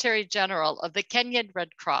Secretary General of the Kenyan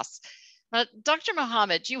Red Cross. Dr.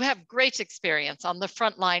 Mohammed, you have great experience on the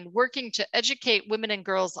front line working to educate women and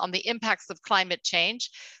girls on the impacts of climate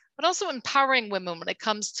change, but also empowering women when it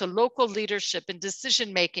comes to local leadership and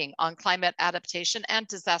decision-making on climate adaptation and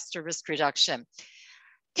disaster risk reduction.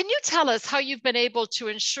 Can you tell us how you've been able to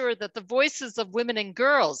ensure that the voices of women and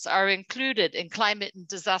girls are included in climate and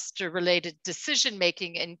disaster-related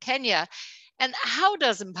decision-making in Kenya? And how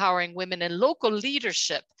does empowering women in local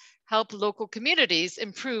leadership help local communities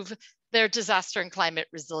improve their disaster and climate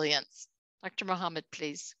resilience? Dr. Mohammed,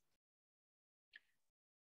 please.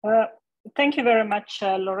 Thank you very much,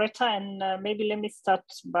 Loretta. And maybe let me start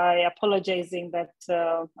by apologizing that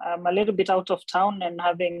I'm a little bit out of town and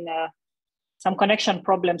having some connection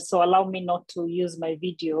problems. So allow me not to use my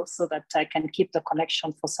video so that I can keep the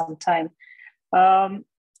connection for some time.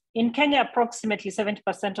 In Kenya, approximately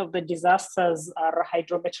 70% of the disasters are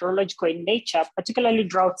hydrometeorological in nature, particularly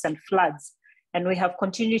droughts and floods. And we have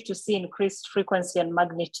continued to see increased frequency and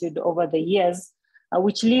magnitude over the years,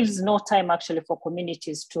 which leaves no time actually for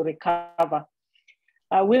communities to recover.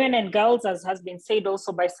 Women and girls, as has been said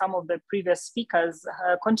also by some of the previous speakers,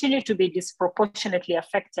 continue to be disproportionately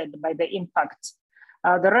affected by the impact.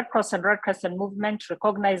 The Red Cross and Red Crescent movement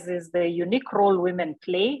recognizes the unique role women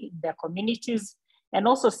play in their communities and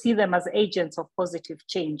also see them as agents of positive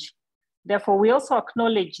change. Therefore, we also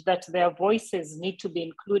acknowledge that their voices need to be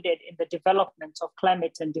included in the development of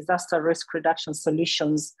climate and disaster risk reduction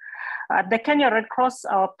solutions. At the Kenya Red Cross,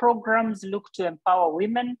 our programs look to empower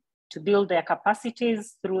women to build their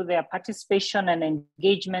capacities through their participation and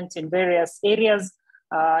engagement in various areas,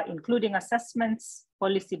 including assessments,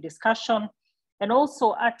 policy discussion, and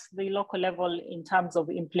also at the local level in terms of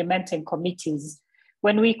implementing committees.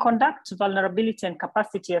 When we conduct vulnerability and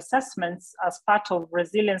capacity assessments as part of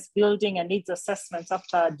resilience building and needs assessments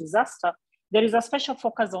after a disaster, there is a special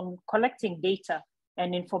focus on collecting data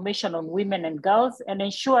and information on women and girls and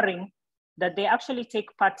ensuring that they actually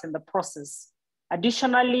take part in the process.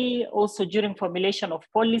 Additionally, also during formulation of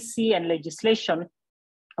policy and legislation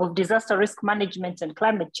of disaster risk management and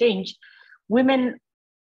climate change, women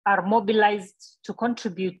are mobilized to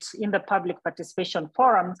contribute in the public participation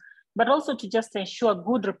forums, but also to just ensure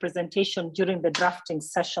good representation during the drafting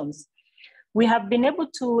sessions. We have been able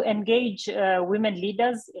to engage women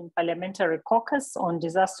leaders in parliamentary caucus on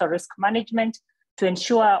disaster risk management to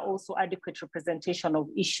ensure also adequate representation of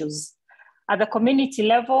issues. At the community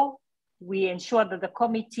level, we ensure that the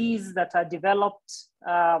committees that are developed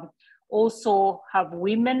also have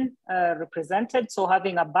women represented, so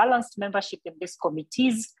having a balanced membership in these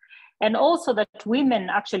committees, and also that women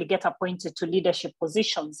actually get appointed to leadership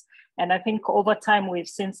positions. And I think over time we've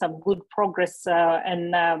seen some good progress,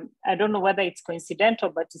 and I don't know whether it's coincidental,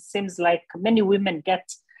 but it seems like many women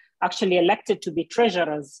get actually elected to be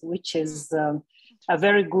treasurers, which is a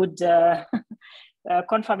very good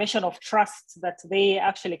confirmation of trust that they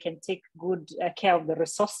actually can take good care of the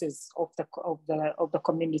resources of the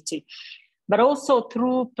community. But also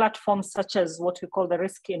through platforms such as what we call the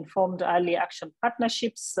Risk-Informed Early Action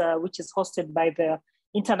Partnerships, which is hosted by the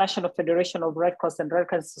International Federation of Red Cross and Red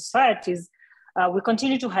Cross Societies, we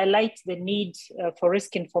continue to highlight the need for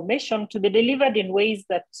risk information to be delivered in ways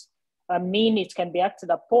that mean it can be acted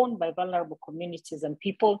upon by vulnerable communities and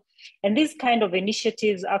people. And these kind of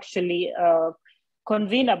initiatives actually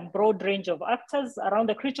convene a broad range of actors around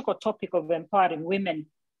the critical topic of empowering women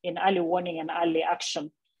in early warning and early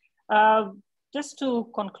action. Just to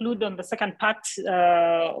conclude on the second part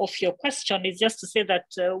of your question is just to say that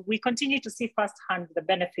we continue to see firsthand the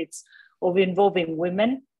benefits of involving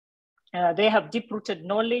women. They have deep-rooted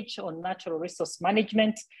knowledge on natural resource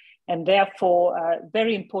management, and therefore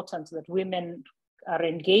very important that women are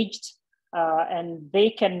engaged and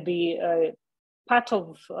they can be part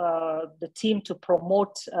of the team to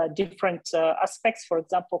promote different aspects, for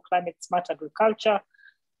example, climate smart agriculture,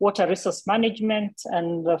 water resource management,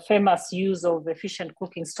 and the famous use of efficient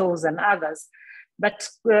cooking stoves and others. But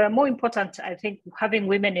more important, I think having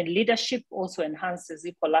women in leadership also enhances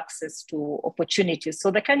equal access to opportunities. So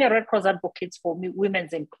the Kenya Red Cross advocates for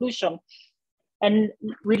women's inclusion, and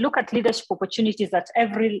we look at leadership opportunities at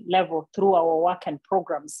every level through our work and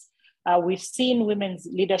programs. We've seen women's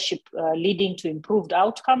leadership leading to improved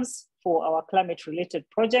outcomes for our climate-related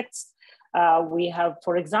projects. We have,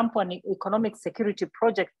 for example, an economic security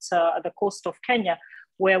project at the coast of Kenya,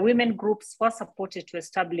 where women groups were supported to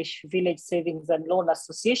establish village savings and loan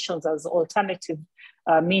associations as alternative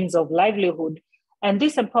means of livelihood. And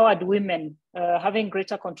this empowered women having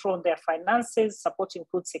greater control on their finances, supporting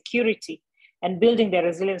food security, and building their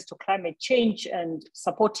resilience to climate change and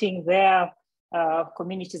supporting their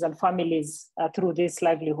communities and families through these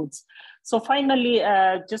livelihoods. So finally,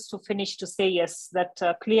 just to finish to say yes, that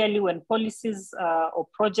clearly when policies or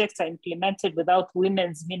projects are implemented without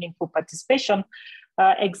women's meaningful participation,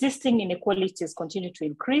 existing inequalities continue to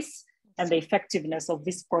increase and the effectiveness of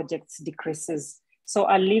these projects decreases. So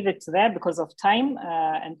I'll leave it there because of time,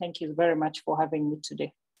 and thank you very much for having me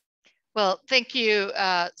today. Well, thank you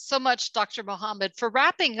so much, Dr. Mohammed, for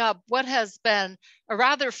wrapping up what has been a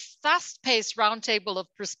rather fast-paced roundtable of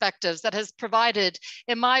perspectives that has provided,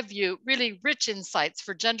 in my view, really rich insights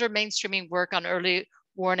for gender mainstreaming work on early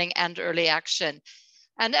warning and early action.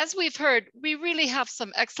 And as we've heard, we really have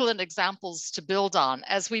some excellent examples to build on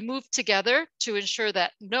as we move together to ensure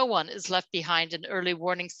that no one is left behind in early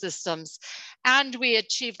warning systems, and we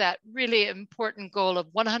achieve that really important goal of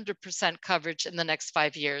 100% coverage in the next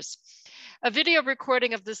 5 years. A video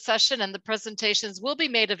recording of this session and the presentations will be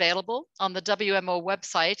made available on the WMO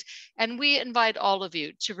website, and we invite all of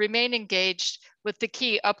you to remain engaged with the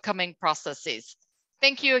key upcoming processes.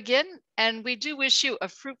 Thank you again, and we do wish you a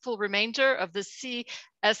fruitful remainder of the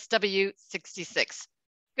CSW 66.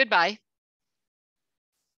 Goodbye.